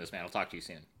for doing this, man. I'll talk to you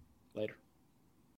soon. Later.